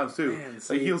that sometimes too. Man,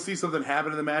 like he'll see something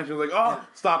happen in the match, and he's like, oh,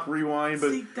 stop, rewind.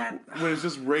 But when it's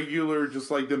just regular,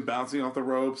 just like them bouncing off the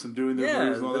ropes and doing their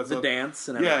moves and all that stuff, the dance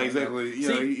and everything. Yeah, exactly.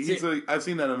 You know, I've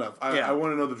seen that enough. I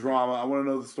want to know the drama. I want to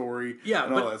know the story. Yeah,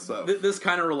 and all that stuff. This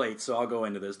kind of relates, so I'll go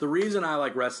into this. The reason I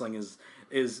like wrestling is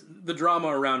the drama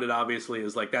around it. Obviously,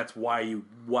 is like that's why you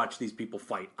watch these people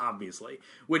fight. Obviously,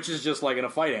 which is just like in a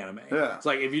fight anime. Yeah. It's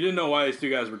like if you didn't know why these two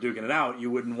guys were duking it out, you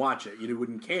wouldn't watch it. You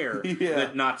wouldn't care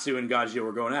that Natsu and Gajio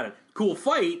were going at it. Cool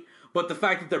fight. But the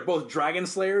fact that they're both Dragon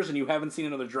Slayers and you haven't seen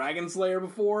another Dragon Slayer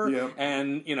before,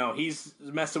 and you know he's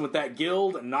messing with that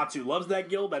guild, and Natsu loves that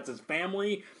guild. That's his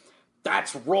family.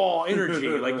 That's raw energy.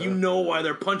 Like, you know why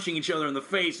they're punching each other in the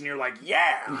face, and you're like,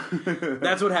 yeah!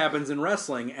 That's what happens in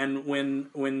wrestling. And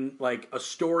when like, a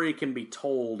story can be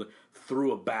told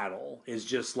through a battle, is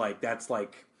just like, that's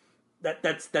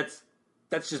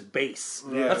just base.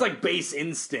 Yeah. That's like base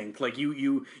instinct. Like,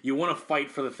 you want to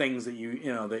fight for the things that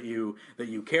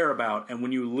you care about, and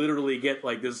when you literally get,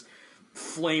 like, this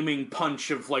flaming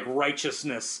punch of, like,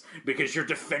 righteousness because you're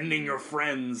defending your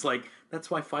friends, like, that's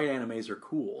why fight animes are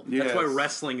cool. Yes. That's why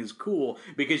wrestling is cool,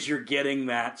 because you're getting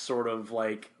that sort of,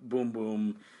 like, boom,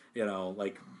 boom, you know,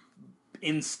 like,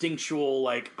 instinctual,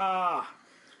 like, kind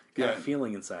of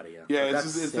feeling inside of you. Yeah,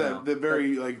 it's that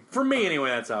very, like... For me, anyway,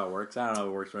 that's how it works. I don't know if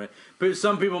it works for me. But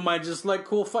some people might just like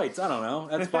cool fights. I don't know.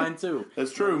 That's fine, too.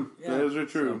 That's true. Yeah. That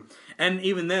is true. So, and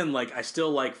even then, like, I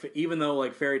still like... Even though,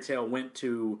 like, Fairy Tail went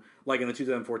to, like, in the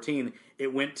 2014,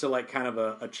 it went to, like, kind of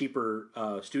a cheaper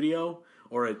studio,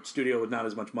 or a studio with not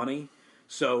as much money.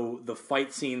 So the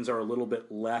fight scenes are a little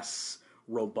bit less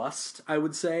robust, I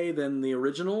would say, than the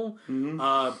original. Mm-hmm.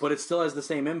 But it still has the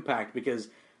same impact, because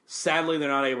sadly they're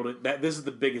not able to... This is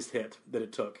the biggest hit that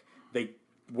it took. They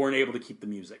weren't able to keep the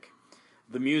music.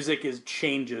 The music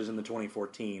changes in the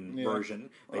 2014 version.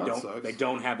 They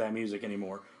don't have that music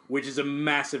anymore, which is a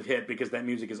massive hit because that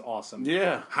music is awesome.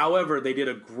 Yeah. However, they did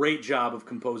a great job of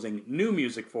composing new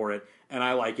music for it, and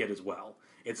I like it as well.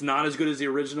 It's not as good as the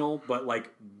original, but,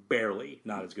 like, barely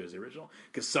not as good as the original.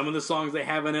 Because some of the songs they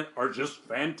have in it are just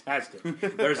fantastic.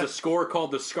 There's a score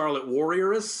called The Scarlet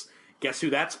Warrioress. Guess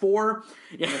who that's for?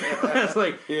 It's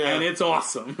like, and it's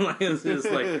awesome. It's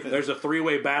just like, there's a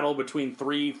 3-way battle between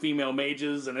 3 female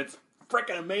mages, and it's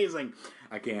freaking amazing.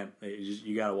 I can't.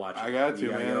 You gotta watch it. I got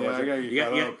to, man.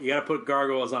 You gotta put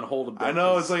Gargoyles on hold a bit. I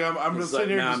know. It's like I'm just sitting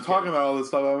here just talking about all this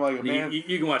stuff. I'm like, man,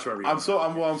 you can watch whatever. I'm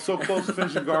so close to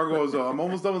finishing Gargoyles. Though I'm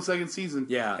almost done with second season.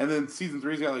 Yeah, and then season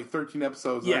 3's got like 13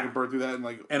 episodes. And I can burn through that and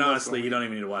like. And honestly, you don't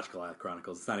even need to watch Goliath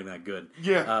Chronicles. It's not even that good.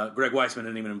 Yeah. Greg Weisman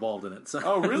isn't even involved in it. So,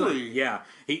 oh really? Yeah.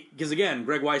 Because again,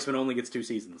 Greg Weisman only gets 2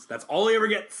 seasons. That's all he ever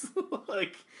gets.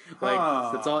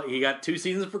 That's all. He got 2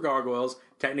 seasons for Gargoyles.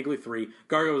 Technically 3.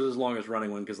 Gargoyles is his longest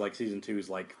running one because like season 2 is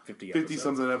like 50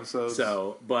 something episodes.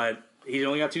 So, but he's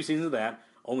only got 2 seasons of that.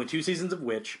 Only 2 seasons of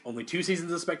Witch. Only 2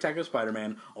 seasons of Spectacular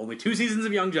Spider-Man. Only 2 seasons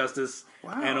of Young Justice.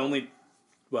 Wow. And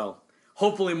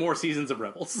hopefully more seasons of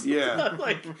Rebels. Yeah.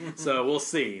 So we'll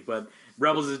see. But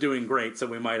Rebels is doing great, so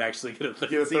we might actually get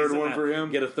a third one for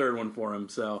him. Get a third one for him.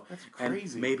 So that's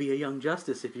crazy. And maybe a Young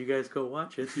Justice if you guys go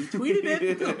watch it. He tweeted it.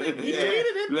 He tweeted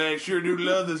it. I sure do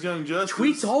love this Young Justice.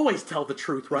 Tweets always tell the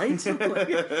truth, right?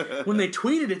 When they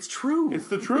tweet it, it's true. It's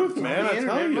the truth, man. I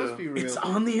tell you, must be real. It's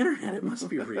on the internet. It must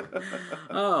be real. But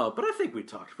I think we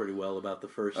talked pretty well about the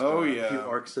first few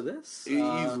arcs of this.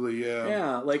 Easily, yeah.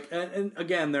 Yeah, like, and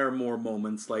again, there are more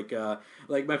moments like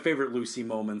my favorite Lucy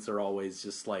moments are always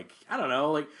just like, I don't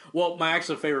know, like, well, my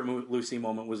actual favorite Lucy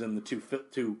moment was in the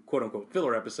two quote-unquote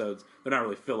filler episodes. They're not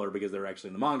really filler because they're actually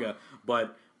in the manga,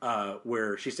 but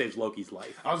where she saves Loki's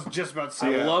life. I was just about to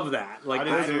say I love that. Like,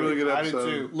 that's a really good episode.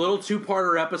 I did too. Little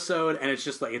 2-parter episode, and it's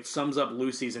just like, it sums up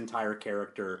Lucy's entire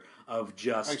character of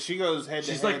just... Like, she goes head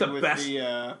to head like the with best,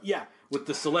 the... with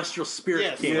the Celestial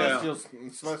Spirit King.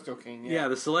 Celestial King, yeah.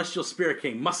 The Celestial Spirit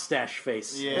King. Mustache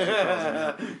face.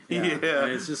 Yeah. And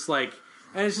it's just like...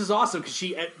 And it's just awesome because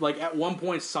she, at one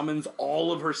point, summons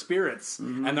all of her spirits,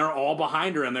 and they're all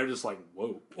behind her, and they're just like,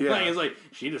 whoa. Yeah. Like, it's like,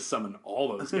 she just summoned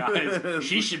all those guys.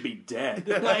 She should be dead.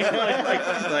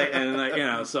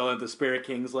 And so the Spirit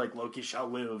King's like, Loki shall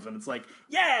live. And it's like,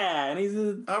 yeah. And he's,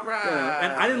 all right.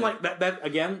 And I didn't like that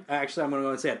again, actually, I'm going to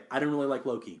go and say it. I didn't really like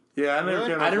Loki. Yeah, I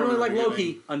didn't really like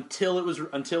Loki until his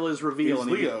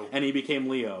reveal, and he became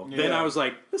Leo. Yeah. Then I was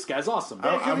like, this guy's awesome.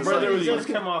 He does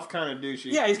come off kind of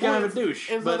douchey. Yeah, he's kind of a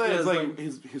douche. But it's like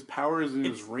his power is in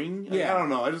his ring. Yeah, I don't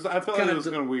know. I felt like it was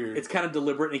kind of weird. It's kind of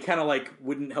deliberate, and he kind of like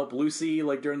wouldn't help Lucy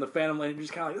like during the Phantom Lane. You're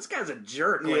just kind of like, this guy's a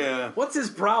jerk. Like, what's his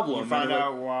problem? You find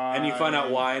out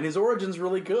why, and his origin's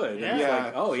really good. Yeah.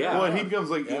 Like, oh yeah. Well, he becomes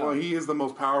like he is the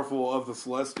most powerful of the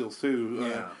Celestials too.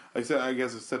 Yeah. I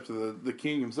guess except to the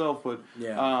king himself, but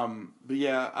I'm just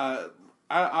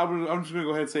gonna go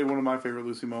ahead and say one of my favorite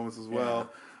Lucy moments as well.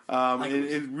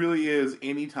 It really is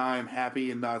any time Happy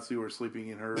and Natsu are sleeping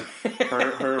in her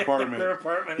apartment. Her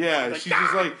apartment. Yeah, she's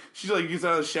like gets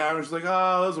out of the shower and she's like,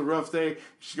 oh, that was a rough day.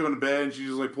 She's going to bed and she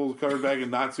just like pulls the cover back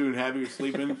and Natsu and Happy are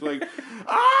sleeping. She's like,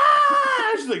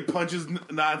 ah! She like punches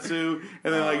Natsu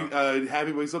and then like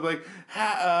Happy wakes up like,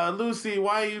 Lucy,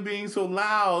 why are you being so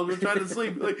loud? We're trying to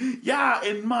sleep. Like, yeah,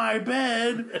 in my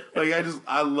bed. Like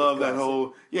I love that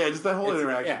whole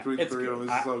interaction between the three of them.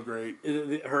 It's so great.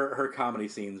 Her comedy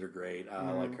scenes are great.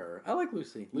 I like her. I like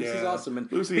Lucy. Lucy's awesome.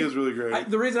 And Lucy is really great.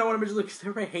 The reason I want to mention because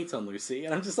everybody hates on Lucy,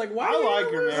 and I'm just like, why? I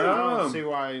like her, man. I don't see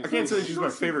why. I can't say she's my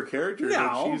favorite character.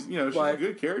 No, but she's a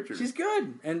good character. She's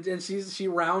good, and she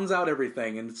rounds out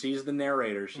everything, and she's the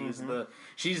narrator. She's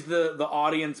the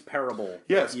audience parable.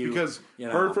 Yes, because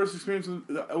her first experience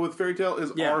with Fairy Tail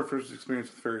is our first experience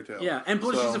with Fairy Tail. Yeah, and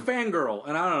plus she's a fangirl,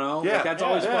 and I don't know. Yeah, like, that's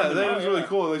always fun. That is really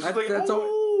cool. Like,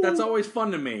 that's always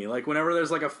fun to me. Like whenever there's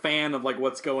like a fan of like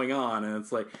what's going on, and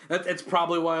it's like it's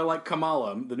probably why I like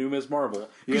Kamala, the new Miss Marvel,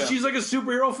 because she's like a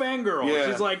superhero fangirl.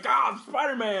 Yeah. She's like,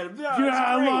 Spider-Man. Yeah,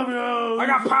 I love you. I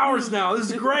got powers now.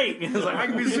 This is great. It's like I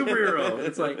can be a superhero.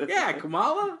 It's like, yeah,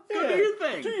 Kamala, go do your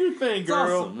thing. Do your thing,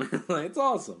 girl. It's awesome. It's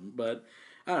awesome, but.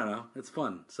 I don't know. It's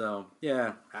fun. So,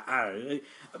 yeah.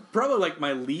 Probably like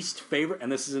my least favorite,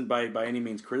 and this isn't by any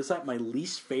means criticized, my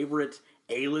least favorite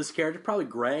A-list character, probably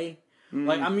Gray.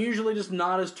 Like, I'm usually just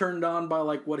not as turned on by,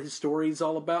 like, what his story's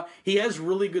all about. He has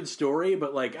really good story,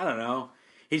 but, like, I don't know.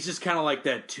 He's just kind of like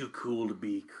that too cool to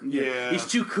be. Yeah. He's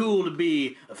too cool to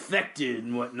be affected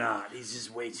and whatnot. He's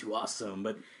just way too awesome,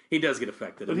 but... He does get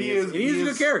affected. But he's a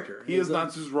good character. He is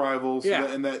not just rivals,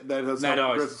 and that does help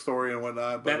progress the story and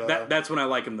whatnot. But that's when I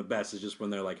like him the best, is just when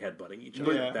they're like headbutting each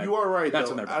other. Yeah. You are right,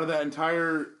 though. Out of that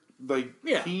entire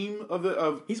team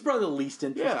of he's probably the least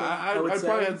interesting. Yeah, I'd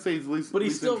probably have to say he's least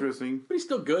interesting. But he's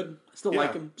still good. I still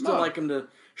like him. Like him to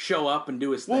show up and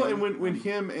do his thing. Well, and when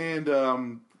him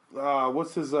and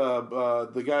what's his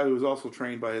the guy who was also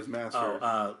trained by his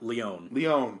master?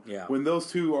 Leon. Yeah. When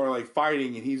those two are like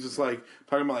fighting, and he's just like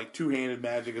talking about like two-handed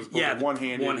magic as opposed to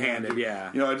one-handed. One-handed,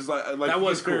 yeah. I just like that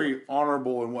was very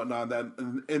honorable and whatnot. That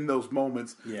in those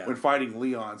moments when fighting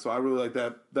Leon, so I really like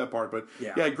that part. But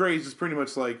Gray's just pretty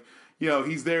much like.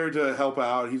 He's there to help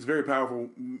out. He's a very powerful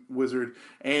wizard,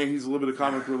 and he's a little bit of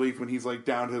comic relief when he's like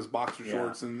down to his boxer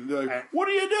shorts, and they're like, "What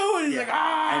are you doing?" And he's like,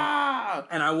 "Ah!"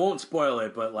 And I won't spoil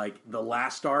it, but like the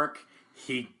last arc,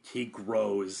 he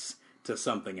grows to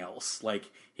something else. Like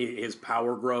his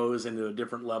power grows into a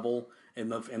different level. In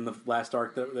the last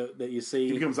arc that you see,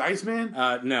 he becomes Iceman.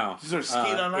 No, he starts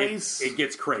skating on ice. It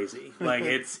gets crazy. Like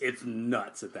it's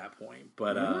nuts at that point.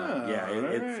 But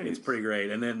it's pretty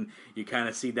great. And then you kind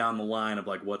of see down the line of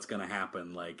like what's going to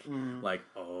happen. Like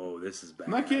oh, this is bad.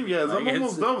 I'm not kidding. Yeah, I'm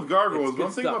almost done with Gargoyles. But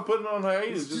I'm thinking about putting it on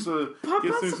hiatus just to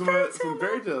get through some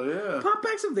Fairy Tail. Yeah, pop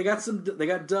back some. They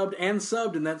got dubbed and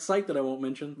subbed in that site that I won't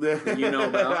mention. That you know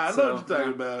about. I know what you're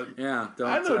talking about. Yeah,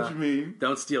 I know what you mean.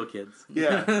 Don't steal kids.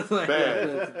 Yeah.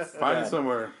 Find it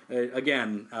somewhere.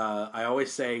 Again, I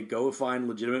always say go find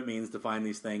legitimate means to find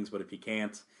these things, but if you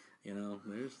can't,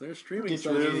 there's streaming.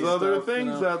 There's other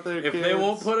things out there. If they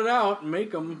won't put it out,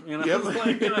 make them. Yep.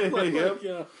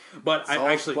 But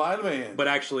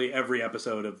actually, every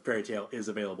episode of Fairy Tail is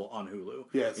available on Hulu.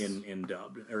 Yes. in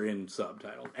dubbed or in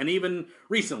subtitled, and even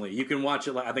recently you can watch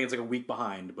it. I think it's like a week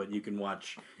behind, but you can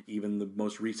watch even the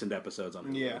most recent episodes on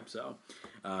Hulu. Yeah. So,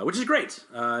 which is great.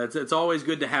 It's always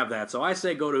good to have that. So I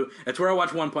say that's where I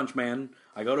watch One Punch Man.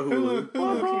 I go to Hulu.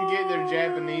 Hulu can get their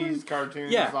Japanese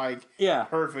cartoons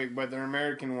perfect, but their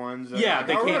American ones. They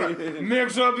can't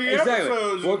mix up the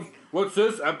episodes. What's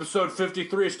this? Episode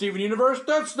 53 of Steven Universe?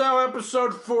 That's now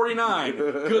episode 49.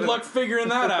 Good luck figuring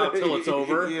that out till it's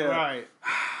over. Yeah. Right.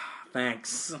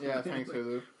 Thanks. Yeah, thanks,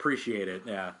 Hulu. Appreciate it.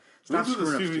 Yeah. At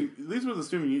least with the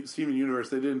Steven Universe,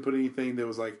 they didn't put anything that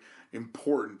was like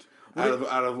important out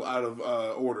of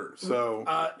order. So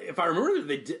if I remember,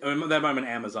 they did, that might have been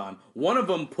Amazon. One of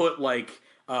them put like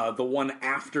the one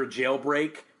after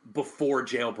Jailbreak before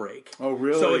Jailbreak. Oh,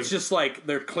 really? So it's just like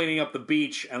they're cleaning up the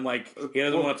beach and like he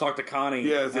doesn't want to talk to Connie.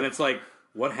 Yeah, and it's like,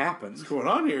 what happened? What's going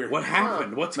on here? What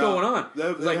happened? What's going on?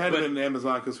 That had been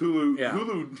Amazon because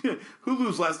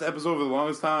Hulu's last episode for the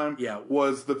longest time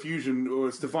was the fusion or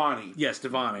Stefani. Yeah,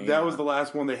 Stefani. That was the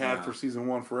last one they had for season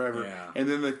 1 forever. Yeah. And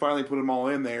then they finally put them all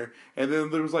in there. And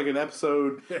then there was like an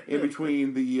episode in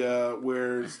between the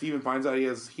where Steven finds out he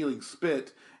has healing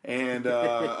spit. And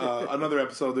another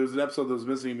episode. There's an episode that was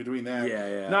missing in between that.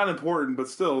 Yeah. Not important, but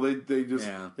still, they just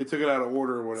they took it out of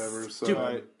order or whatever. So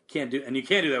you can't do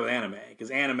that with anime because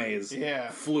anime is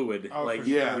fluid. You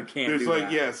can't do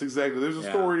that. Yes, exactly. There's a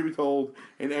story to be told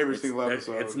in every single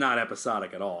episode. It's not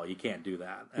episodic at all. You can't do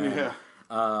that. And,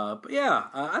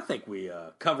 I think we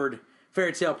covered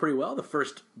Fairy Tail pretty well. The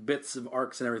first bits of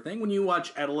arcs and everything. When you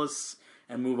watch Edalus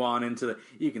and move on into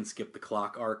you can skip the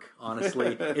clock arc.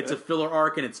 Honestly, it's a filler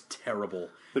arc and it's terrible.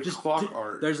 Clock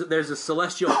arc. There's a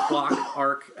celestial clock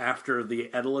arc after the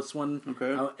Edalus one.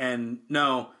 Okay.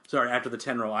 After the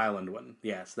Tenro Island one.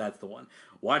 Yes, that's the one.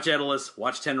 Watch Edalus,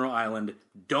 watch Tenro Island.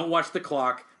 Don't watch the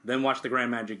clock, then watch the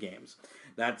Grand Magic Games.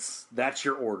 That's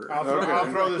your order. I'll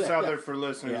throw this out there for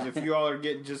listeners. Yeah. If you all are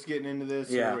getting into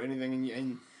this or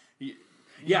anything,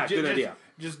 good idea.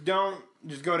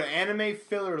 Just go to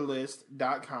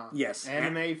animefillerlist.com. Yes.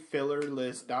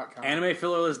 Animefillerlist.com.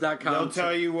 Animefillerlist.com. They'll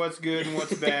tell you what's good and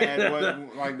what's bad,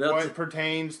 what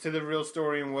pertains to the real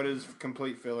story and what is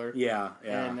complete filler. Yeah.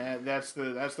 And that's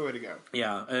the way to go.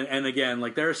 Yeah, and again,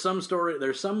 like there's some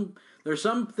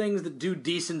things that do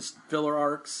decent filler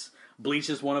arcs. Bleach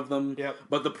is one of them. Yep.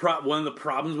 But one of the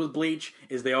problems with Bleach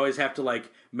is they always have to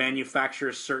like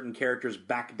manufacture certain characters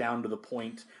back down to the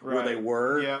point where they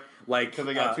were. Yep. Like because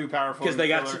they got too powerful. Because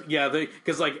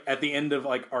because like at the end of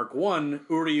like arc 1,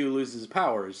 Uryu loses his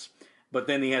powers, but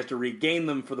then he has to regain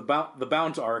them for the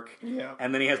bounce arc. Yeah.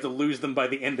 And then he has to lose them by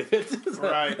the end of it.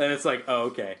 Right. And it's like, oh,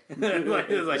 okay.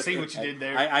 It's like, see what you did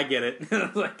there. I get it.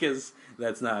 Like, because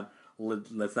that's not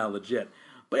legit.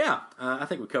 But yeah, I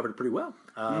think we covered it pretty well.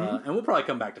 And we'll probably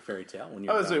come back to Fairy Tail when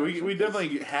you're I would say we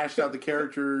definitely hashed out the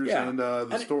characters and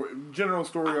the story, general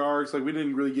story arcs. Like we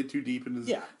didn't really get too deep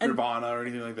into Nirvana or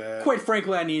anything like that. Quite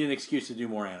frankly, I need an excuse to do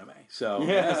more anime. So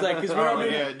it's like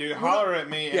dude, holler at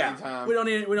me anytime. We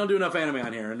don't do enough anime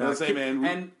on here. And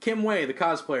and Kim Wei, the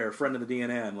cosplayer, friend of the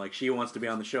DNN, like she wants to be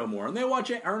on the show more, and her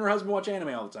and her husband watch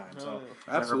anime all the time. So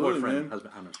absolutely, boyfriend, man.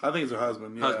 Husband, I'm not sure. I think it's her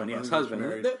husband. Yeah,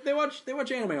 husband. They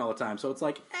watch anime all the time. So it's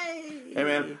like, hey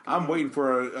man, I'm waiting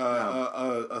for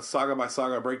a saga by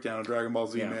saga breakdown of Dragon Ball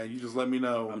Z. Man, you just let me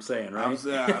know. I'm saying, right? I'm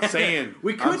saying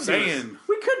we could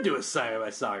do a saga by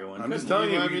saga one. I'm just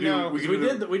telling you, we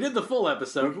did the full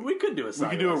episode. But we could do a saga.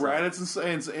 We could do a Raditz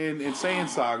and Saiyan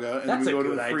saga, and then we go to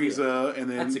Frieza, and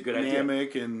then that's a good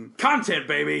Namek and content,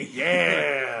 baby.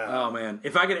 Yeah. Oh man,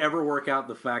 if I could ever work out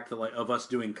the fact that of us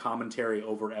doing commentary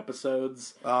over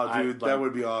episodes, that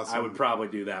would be awesome. I would probably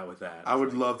do that with that. I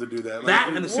would love to do that.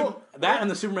 And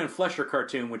the Superman Flesher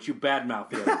cartoon, which you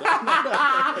badmouthed the other day.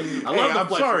 I'm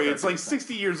sorry, it's like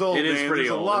 60 years old. It is pretty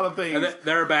old. A lot of things. And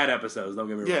there are bad episodes. Don't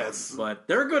get me wrong. Yes, but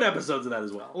there are good episodes of that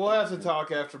as well. We'll have to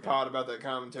talk after pod about that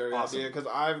commentary idea because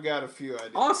I've got a few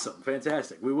ideas. Awesome,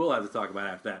 fantastic. We will have to talk about it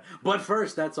after that. But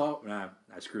first, that's all. Nah,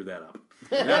 I screwed that up.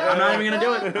 I'm not even going to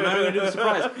do it. I'm not even going to do the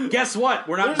surprise. Guess what?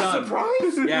 We're not done.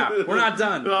 Surprise? Yeah, we're not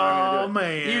done. Oh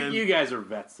man, you guys are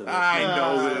vets to this. I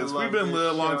know this. We've been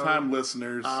long time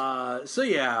listeners. So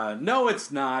yeah, no,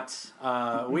 it's not.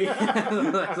 We're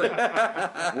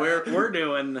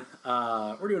doing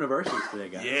a versus today,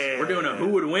 guys. Yeah, we're doing a who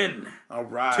would win. All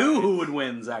right, 2 who would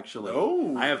wins actually.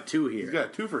 Oh, I have 2 here. You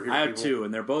got 2 for here. I have 2,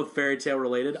 and they're both Fairy Tail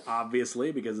related,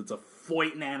 obviously, because it's a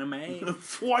fighting anime.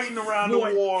 Fighting around the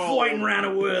world. Fighting around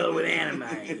the world with anime.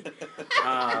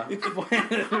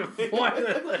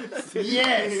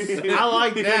 Yes, I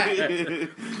like that.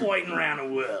 Fighting around the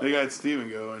world. They got Steven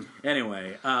going.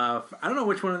 Anyway, I don't know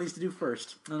which one of these to do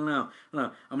first. I don't know.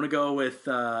 I'm gonna go with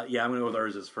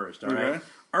Urza's first. All right,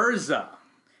 Urza,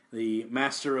 the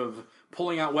master of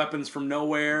pulling out weapons from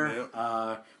nowhere,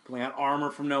 pulling out armor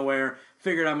from nowhere.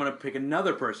 Figured I'm gonna pick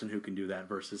another person who can do that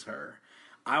versus her.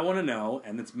 I want to know,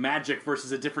 and it's magic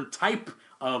versus a different type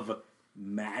of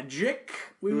magic,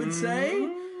 we would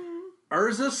say.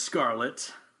 Urza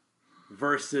Scarlet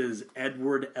versus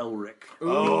Edward Elric.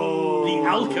 Oh, the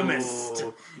alchemist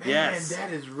Yes,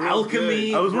 that is real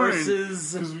alchemy good.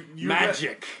 versus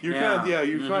magic. You're kind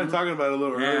of talking about it a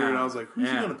little earlier, and I was like, who's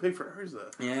he going to pick for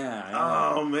Urza?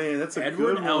 Oh man, that's a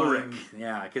Edward good Elric. one.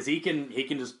 Yeah, because he can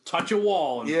just touch a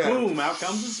wall and boom, out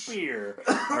comes his spear,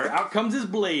 or out comes his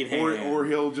blade hand, or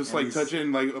he'll just like touch it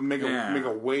and like make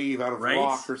a wave out of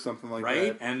rock or something like that.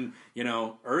 Right, and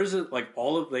Urza, like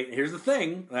here's the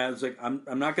thing. I was like,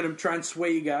 I'm not going to try and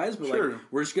sway you guys, but like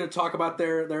we're just going to talk about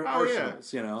their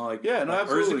arsenals. Absolutely.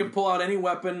 Urza can pull out any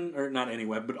weapon, or not any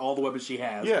weapon, but all the weapons she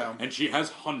has. Yeah, and she has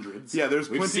hundreds. Yeah, there's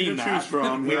plenty to choose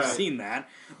from. We've seen that.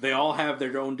 They all have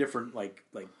their own different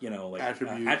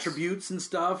attributes and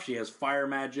stuff. She has fire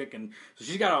magic, and so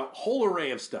she's got a whole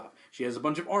array of stuff. She has a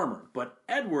bunch of armor, but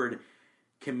Edward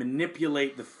can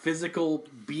manipulate the physical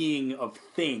being of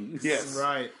things. Yes.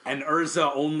 Right. And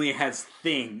Urza only has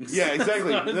things. Yeah,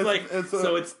 exactly.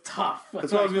 So it's tough.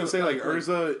 That's what I was going to say. Like,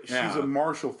 Urza, she's a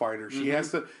martial fighter. She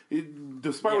has to,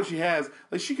 despite what she has,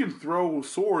 like, she can throw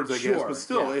swords, I guess, but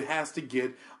still, it has to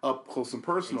get up close and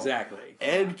personal. Exactly.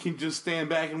 Ed can just stand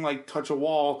back and, like, touch a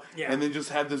wall and then just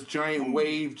have this giant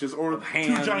wave, or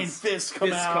hands, two giant fists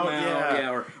come out.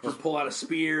 Or pull out a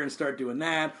spear and start doing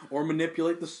that, or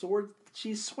manipulate the sword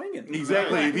she's swinging.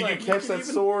 Exactly. If he can catch that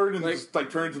sword and just like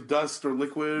turn it to dust or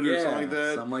liquid or something like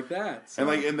that. Something like that. So.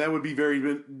 And that would be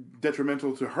very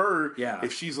detrimental to her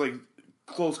if she's like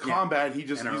close combat, he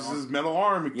just uses his metal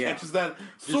arm and catches that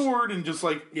sword and just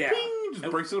like ping, just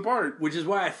breaks it apart. Which is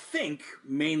why I think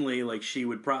mainly like she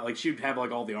would have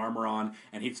like all the armor on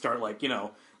and he'd start like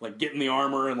getting the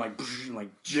armor and like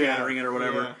shattering it or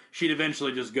whatever. Yeah. She'd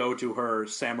eventually just go to her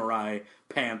samurai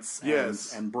pants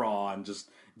and bra and just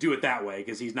do it that way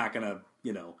because he's not gonna,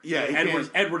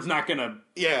 Edward's not gonna,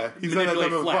 he's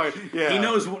manipulate not flesh. Yeah. He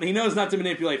knows not to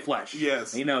manipulate flesh.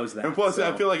 Yes, he knows that. And plus,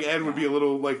 I feel like Ed would be a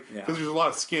little like because there's a lot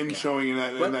of skin showing in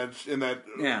that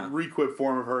requip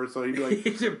form of her, so he'd be like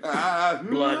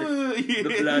blood,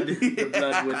 the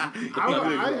blood would.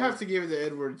 I'd have to give it to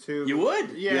Edward too. You would,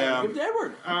 give it to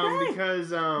Edward,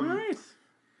 because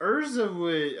Urza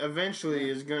would eventually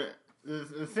is gonna.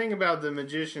 The thing about the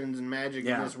magicians and magic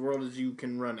in this world is you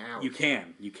can run out. You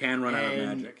can run out of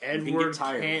magic. Edward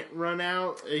can't run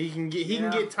out. He can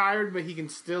get tired, but he can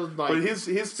still like. But his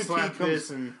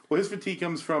fatigue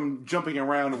comes from jumping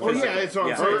around. That's what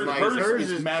I'm saying. Like,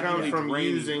 hers comes from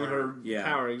using her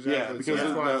power. Exactly. Yeah, because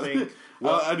that's why I think.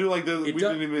 Well, I do like we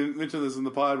didn't even mention this in the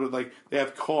pod, but like they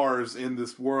have cars in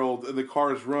this world, and the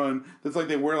cars run. It's like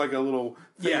they wear like a little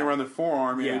thing around their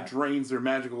forearm, and it drains their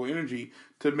magical energy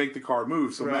to make the car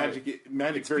move. So magic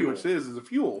very much is a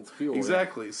fuel. It's fuel,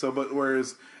 exactly. Yeah. So, but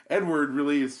whereas Edward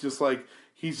really is just like.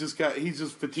 He's just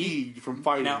fatigued from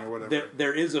fighting or whatever.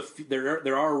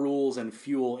 There are rules and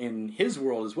fuel in his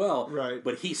world as well, right?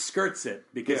 But he skirts it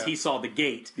because he saw the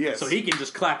gate, so he can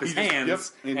just clap his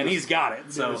hands and he's got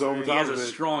it. So he has a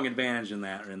strong advantage in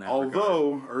that.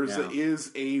 Although Urza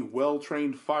is a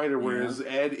well-trained fighter, whereas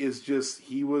Ed is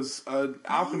he was an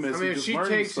alchemist. I mean, if she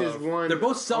takes his one, they're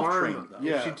both self-trained.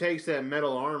 If she takes that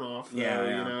metal arm off, he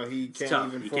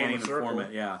can't even form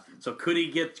it. Yeah. So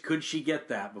could she get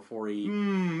that before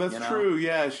he? That's true.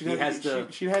 Yeah, she'd have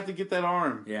to get that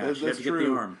arm. Yeah, that's true. Get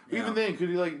the arm. Even then, could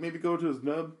he maybe go to his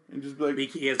nub and just be like?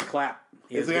 He has to clap.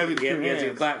 He has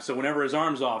to clap. So whenever his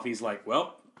arm's off, he's like,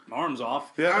 "Well, my arm's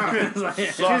off." Yeah,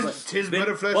 tis but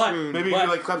a flesh wound. Maybe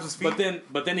he claps his feet.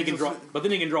 But then he can draw. But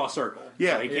then he can draw a circle.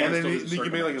 Yeah, so and then he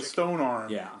can make like a stone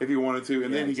arm. Yeah. If he wanted to,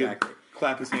 and then he could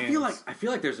clap his hands. I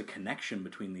feel like there's a connection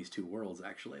between these two worlds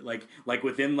actually. Like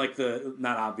within the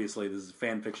not obviously this is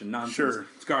fan fiction nonsense. Sure.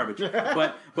 It's garbage.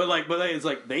 but it's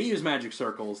like they use magic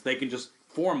circles. They can just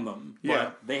form them.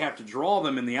 But they have to draw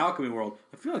them in the alchemy world.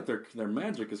 I feel like their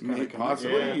magic is kind of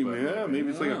possibly maybe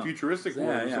it's like a futuristic world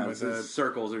or something like that.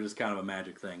 Circles are just kind of a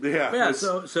magic thing. Yeah.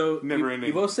 So never ending.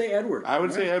 You both say Edward. I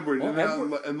would say Edward,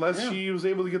 unless she was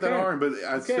able to get that arm. But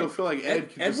I still feel like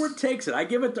Edward takes it. I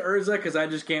give it to Urza because I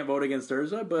just can't vote against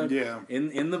Urza. But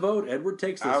in the vote, Edward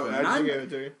takes this one. I give it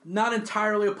to you. Not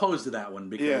entirely opposed to that one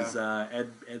because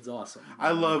Ed's awesome.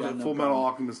 I love Full Metal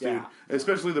Alchemist, dude.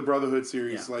 Especially the Brotherhood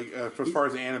series, as far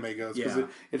as anime goes, because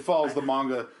it follows the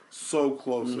manga so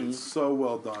closely. It's so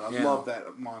well done. I love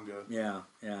that manga. Yeah.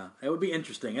 It would be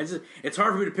interesting. It's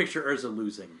hard for me to picture Urza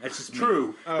losing. That's just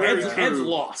true. Ed's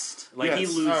lost. He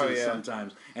loses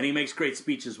sometimes, and he makes great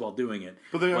speeches while doing it.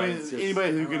 But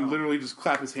anybody who can literally just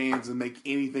clap his hands and make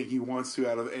anything he wants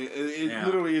to out of it, it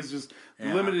literally is just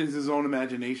limited his own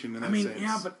imagination in that sense.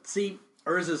 Yeah, but see,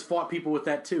 Urza's fought people with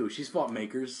that too. She's fought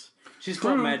makers. She's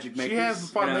fought magic makers. She has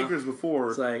fought makers before.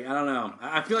 It's like, I don't know.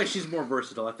 I feel like she's more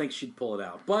versatile. I think she'd pull it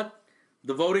out. But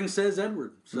The voting says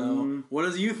Edward. So,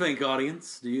 what do you think,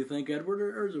 audience? Do you think Edward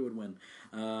or Urza would win?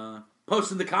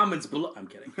 Post in the comments below. I'm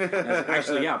kidding.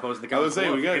 Actually, yeah, post in the comments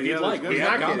below. If you'd like. We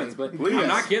have comments, but I'm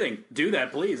not kidding. Do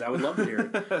that, please. I would love to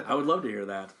hear it. I would love to hear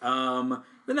that.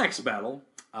 The next battle,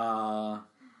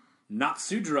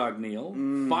 Natsu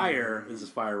Dragneel, Fire. This is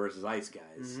Fire versus Ice,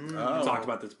 guys. We talked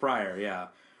about this prior, yeah.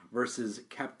 Versus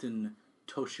Captain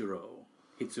Toshiro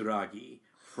Hitsuragi.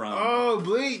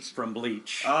 Bleach. From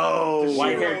Bleach.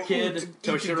 White-haired kid,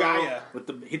 Toshiro. With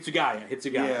the Hitsugaya,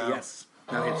 yes.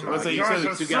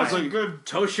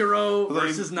 Toshiro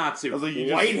versus Natsu.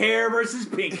 White hair versus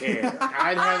pink hair.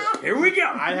 Here we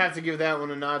go. I'd have to give that one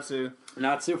to Natsu.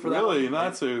 Natsu for that. Really,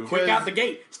 Natsu. Quick out the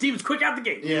gate. Steven's quick out the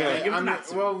gate. Yeah,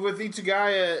 well, with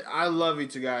Hitsugaya, I love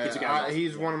Hitsugaya.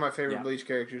 He's one of my favorite Bleach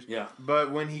characters. Yeah.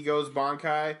 But when he goes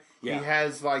Bankai, he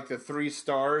has like the 3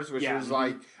 stars, which is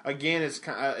like, again, it's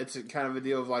kind of a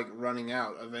deal of like running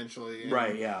out eventually.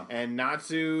 Right. Yeah. And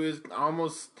Natsu is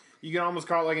almost. You can almost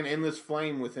call it like an endless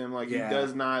flame with him. Like, he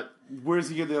does not... Where does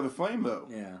he get the other flame, though?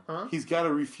 Yeah. Huh? He's got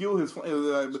to refuel his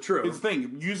flame. True. His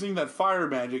thing, using that fire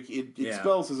magic, it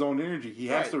expels his own energy. He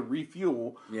has to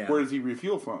refuel. Yeah. Where does he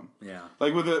refuel from? Yeah.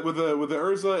 Like, with the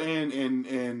Urza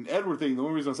and Edward thing, the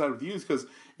only reason I sided with you is because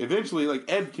eventually, like,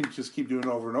 Ed can just keep doing it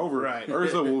over and over. Right.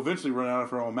 Urza will eventually run out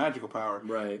of her own magical power.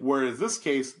 Right. Whereas this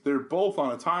case, they're both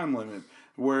on a time limit.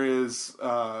 Whereas,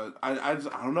 I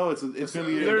don't know, it's going to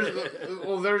be...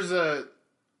 There's a...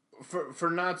 For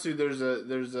Natsu, there's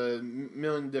a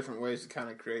million different ways to kind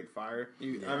of create fire. I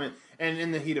mean, and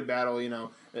in the heat of battle,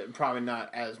 probably not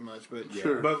as much, but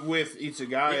but with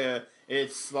Hitsugaya,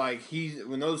 it's like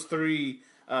when those 3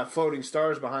 floating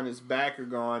stars behind his back are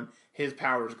gone, his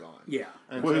power's gone. Yeah.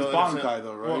 Well, his Bankai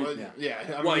though,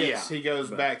 right? Well, he goes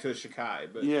back to his Shikai,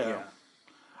 but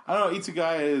I don't know.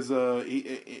 Hitsugaya is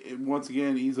once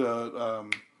again he's a.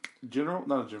 General?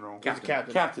 Not a general.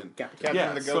 Captain. Captain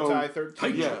of the Gotai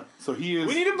 13. Yeah. So he is...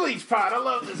 We need a bleach pod. I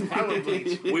love this. I love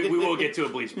bleach. we will get to a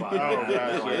bleach pod.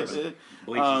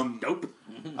 Bleach is dope.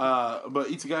 But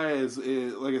Hitsugaya is,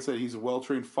 like I said, he's a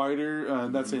well-trained fighter.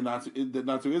 Not saying that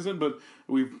Natsu isn't, but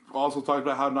we've also talked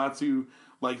about how Natsu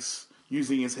likes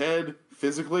using his head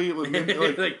physically, like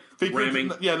ramming,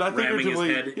 not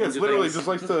figuratively. It's literally just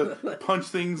likes to punch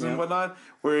things and whatnot.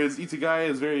 Whereas Hitsugaya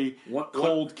is very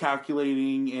cold,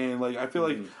 calculating, and like I feel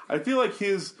like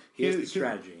his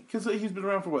strategy, because he's been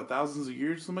around for thousands of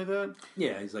years or something like that.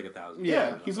 Yeah, he's like 1,000.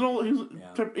 Yeah, he's an old.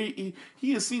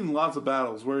 He has seen lots of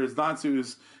battles. Whereas Natsu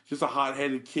is just a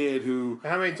hot-headed kid who.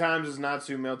 How many times has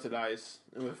Natsu melted ice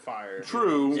with fire?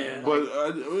 True, but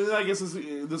I guess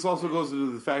this also goes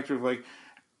into the factor of like.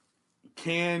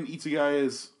 Can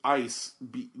Hitsugaya's ice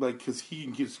be like because he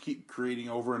can just keep creating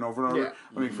over and over and over?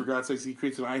 I mean, for God's sakes, he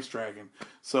creates an ice dragon.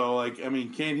 So, like, I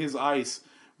mean, can his ice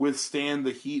withstand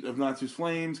the heat of Natsu's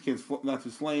flames? Can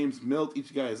Natsu's flames melt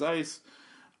Hitsugaya's ice?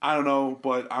 I don't know,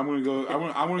 but I'm gonna go.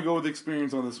 I'm gonna go with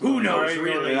experience on this one. Who knows?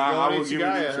 Really? I will give it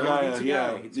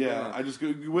Hitsugaya. Yeah. I just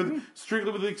go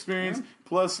strictly with the experience.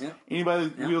 Plus, anybody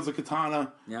that wields a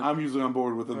katana, I'm usually on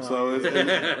board with them. So I'm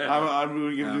going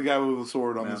to give the guy with the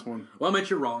sword on this one. Well, I bet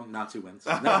you're wrong. Natsu wins.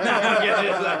 No,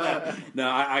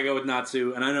 I go with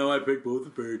Natsu, and I know I picked both the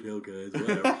Fairy Tail guys.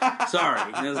 Whatever.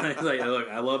 Sorry. Look,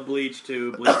 I love Bleach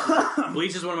too.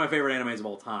 Bleach is one of my favorite animes of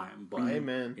all time. But,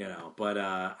 amen. But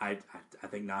I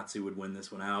think Natsu would win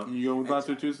this one out. You go with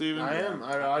Natsu too, Steven? I am.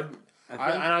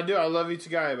 I do. I love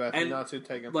Hitsugaya, but I think Natsu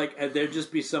take him. Like, there'd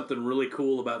just be something really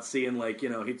cool about seeing, like,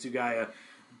 Hitsugaya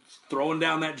throwing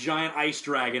down that giant ice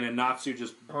dragon and Natsu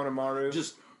just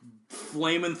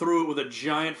flaming through it with a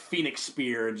giant phoenix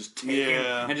spear and just taking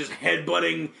and just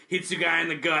headbutting Hitsugaya in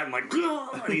the gut and like,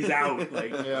 and he's out.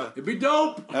 Like, it'd be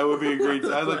dope. That would be a great.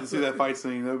 I'd like to see that fight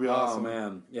scene. That would be awesome. Oh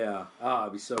man, yeah.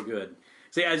 It'd be so good.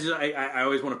 See, I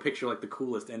always want to picture like the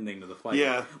coolest ending to the fight.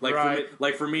 Yeah,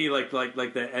 for me,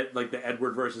 the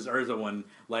Edward versus Urza one.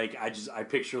 Like I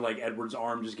picture like Edward's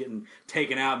arm just getting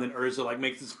taken out, and then Urza like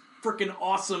makes this freaking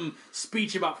awesome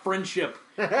speech about friendship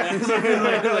and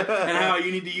how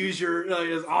you need to use your.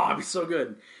 It'd be so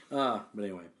good. But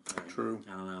anyway, true.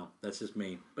 I don't know. That's just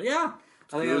me. But yeah.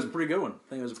 I think that was a pretty good one. I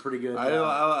think it was a pretty good. I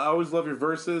always love your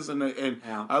verses, and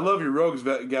I love your Rogues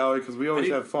Gallery because we always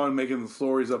have fun making the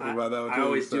stories up about that one too. I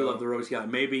always do love the Rogues Gallery.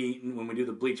 Maybe when we do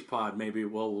the Bleach pod, maybe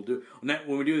we'll do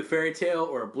when we do the Fairy Tail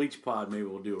or a Bleach pod, maybe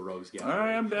we'll do a Rogues Gallery. All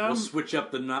right, I'm down. We'll switch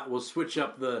up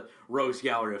the Rogues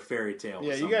Gallery of Fairy Tail.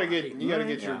 Yeah, you gotta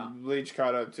get your Bleach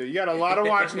caught up too. You got a lot of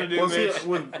watching to do. See,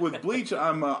 with Bleach,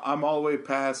 I'm all the way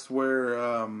past where.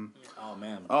 Oh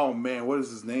man, what is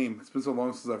his name? It's been so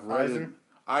long since I've read it.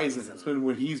 Aizen. It's been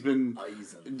when he's been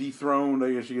dethroned,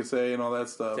 I guess you could say, and all that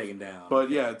stuff. Taken down. But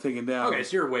taken down. Okay,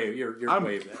 so you're I'm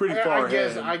pretty far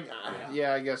ahead. I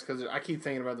guess because I keep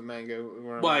thinking about the manga.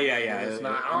 Well, yeah. It's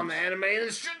not on the anime, and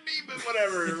it should be, but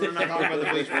whatever. We're not talking about the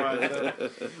Bleach one.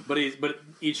 But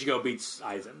Ichigo beats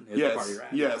Aizen.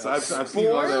 Yes, I've seen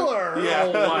Spoiler!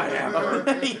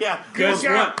 Whatever. Yeah.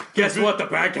 Guess what? The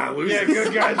bad guy loses. Yeah,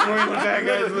 good guys win, the bad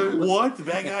guys lose. What? The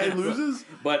bad guy loses?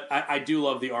 But I do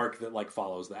love the arc that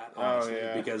follows that, honestly,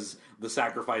 because the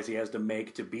sacrifice he has to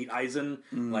make to beat Aizen,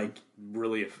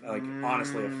 really,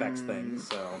 honestly affects things.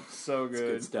 So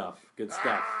good. It's good stuff. Good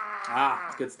stuff.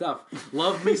 It's good stuff.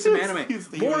 Love me some anime.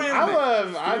 More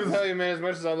anime. I tell you, man, as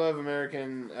much as I love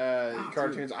American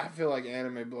cartoons, I feel like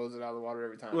anime blows it out of the water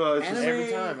every time. Well, it's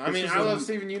every time. I mean, I love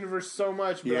Steven Universe so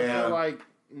much, but I feel like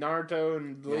Naruto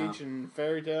and Bleach and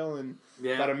Fairy Tail and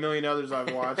about a million others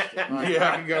I've watched. I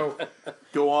can go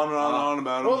on and on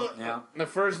about them. The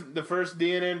first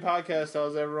DNN podcast I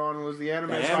was ever on was the anime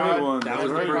one. That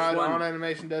was the first one on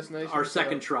Animation Destination. Our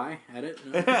second try at it.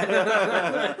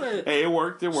 Hey, it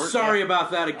worked. Sorry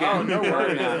about that again. Oh, no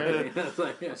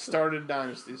worries. Started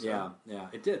Dynasty. So. Yeah,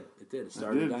 it did. It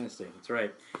started Dynasty. That's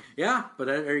right. Yeah, but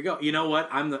there you go. You know what?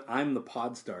 I'm the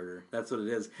pod starter. That's what it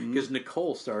is. Because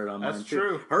Nicole started on mine. That's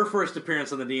true. Her first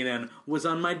appearance on the DNN was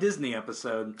on my Disney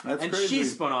episode. That's and crazy. She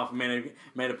spun off and made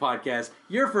a podcast.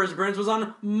 Your first appearance was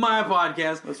on my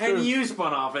podcast. That's and true. You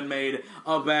spun off and made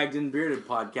a Bagged and Bearded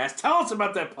podcast. Tell us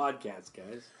about that podcast,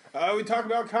 guys. We talk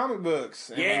about comic books.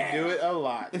 And we do it a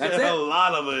lot. That's it. A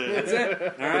lot of it. That's it. All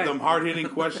right. With them hard-hitting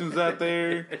questions out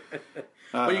there.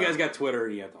 But you guys got Twitter,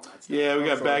 you got all that stuff. Yeah, we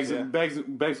got Bags and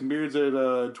Beards at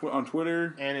on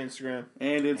Twitter and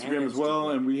Instagram as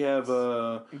well, and we have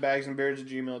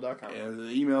bagsandbeards@gmail.com and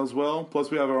the email as well. Plus,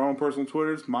 we have our own personal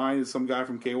Twitters. Mine is some guy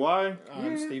from KY.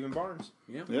 I'm Stephen Barnes.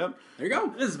 Yep. There you go.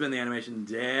 This has been the Animation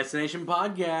Destination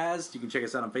Podcast. You can check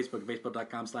us out on Facebook at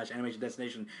facebook.com/Animation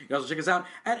Destination. You can also check us out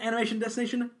at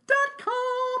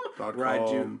animationdestination.com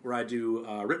where I do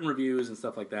written reviews and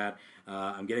stuff like that.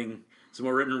 I'm getting some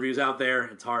more written reviews out there.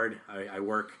 It's hard. I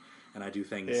work and I do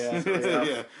things.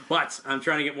 Yeah. But I'm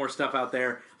trying to get more stuff out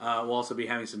there. We'll also be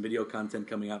having some video content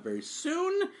coming out very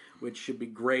soon, which should be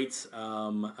great.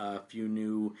 A few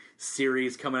new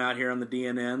series coming out here on the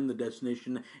DNN, the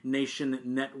Destination Nation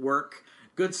Network.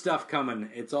 Good stuff coming.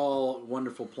 It's all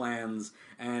wonderful plans.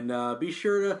 And be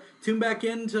sure to tune back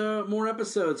into more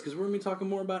episodes because we're going to be talking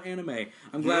more about anime.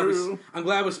 I'm glad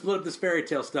we split up this Fairy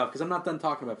Tail stuff because I'm not done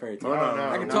talking about Fairy Tail.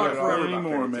 I can talk forever about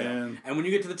Fairy Tail. Man. And when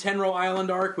you get to the Tenro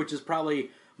Island arc, which is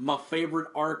probably my favorite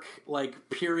arc,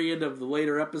 period of the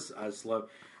later episodes,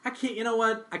 I can't. You know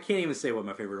what? I can't even say what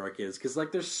my favorite arc is because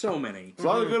there's so many. There's a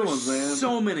lot of good ones, man.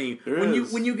 So many.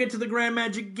 When you get to the Grand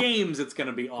Magic Games, it's going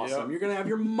to be awesome. Yep. You're going to have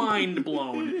your mind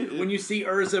blown when you see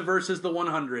Urza versus the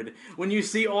 100. When you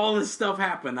see all this stuff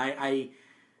happen, I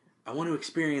want to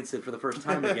experience it for the first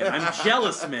time again. I'm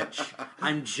jealous, Mitch.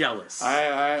 I'm jealous.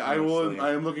 I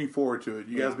am looking forward to it.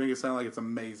 You guys make it sound like it's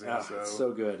amazing. It's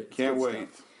so good. Can't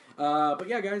wait. Stuff. But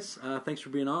yeah, guys, thanks for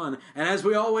being on. And as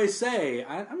we always say,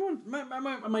 I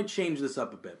might change this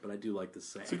up a bit, but I do like this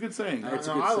saying. It's a good saying. I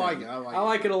like it. I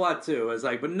like it a lot too. It's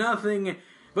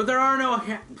but there are no.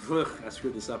 I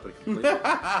screwed this up completely.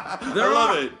 I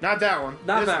love it. Not that one.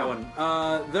 Not that one.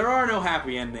 There are no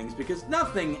happy endings because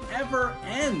nothing ever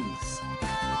ends.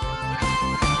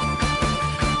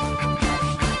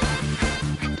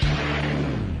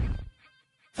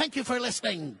 Thank you for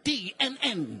listening,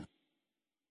 DNN.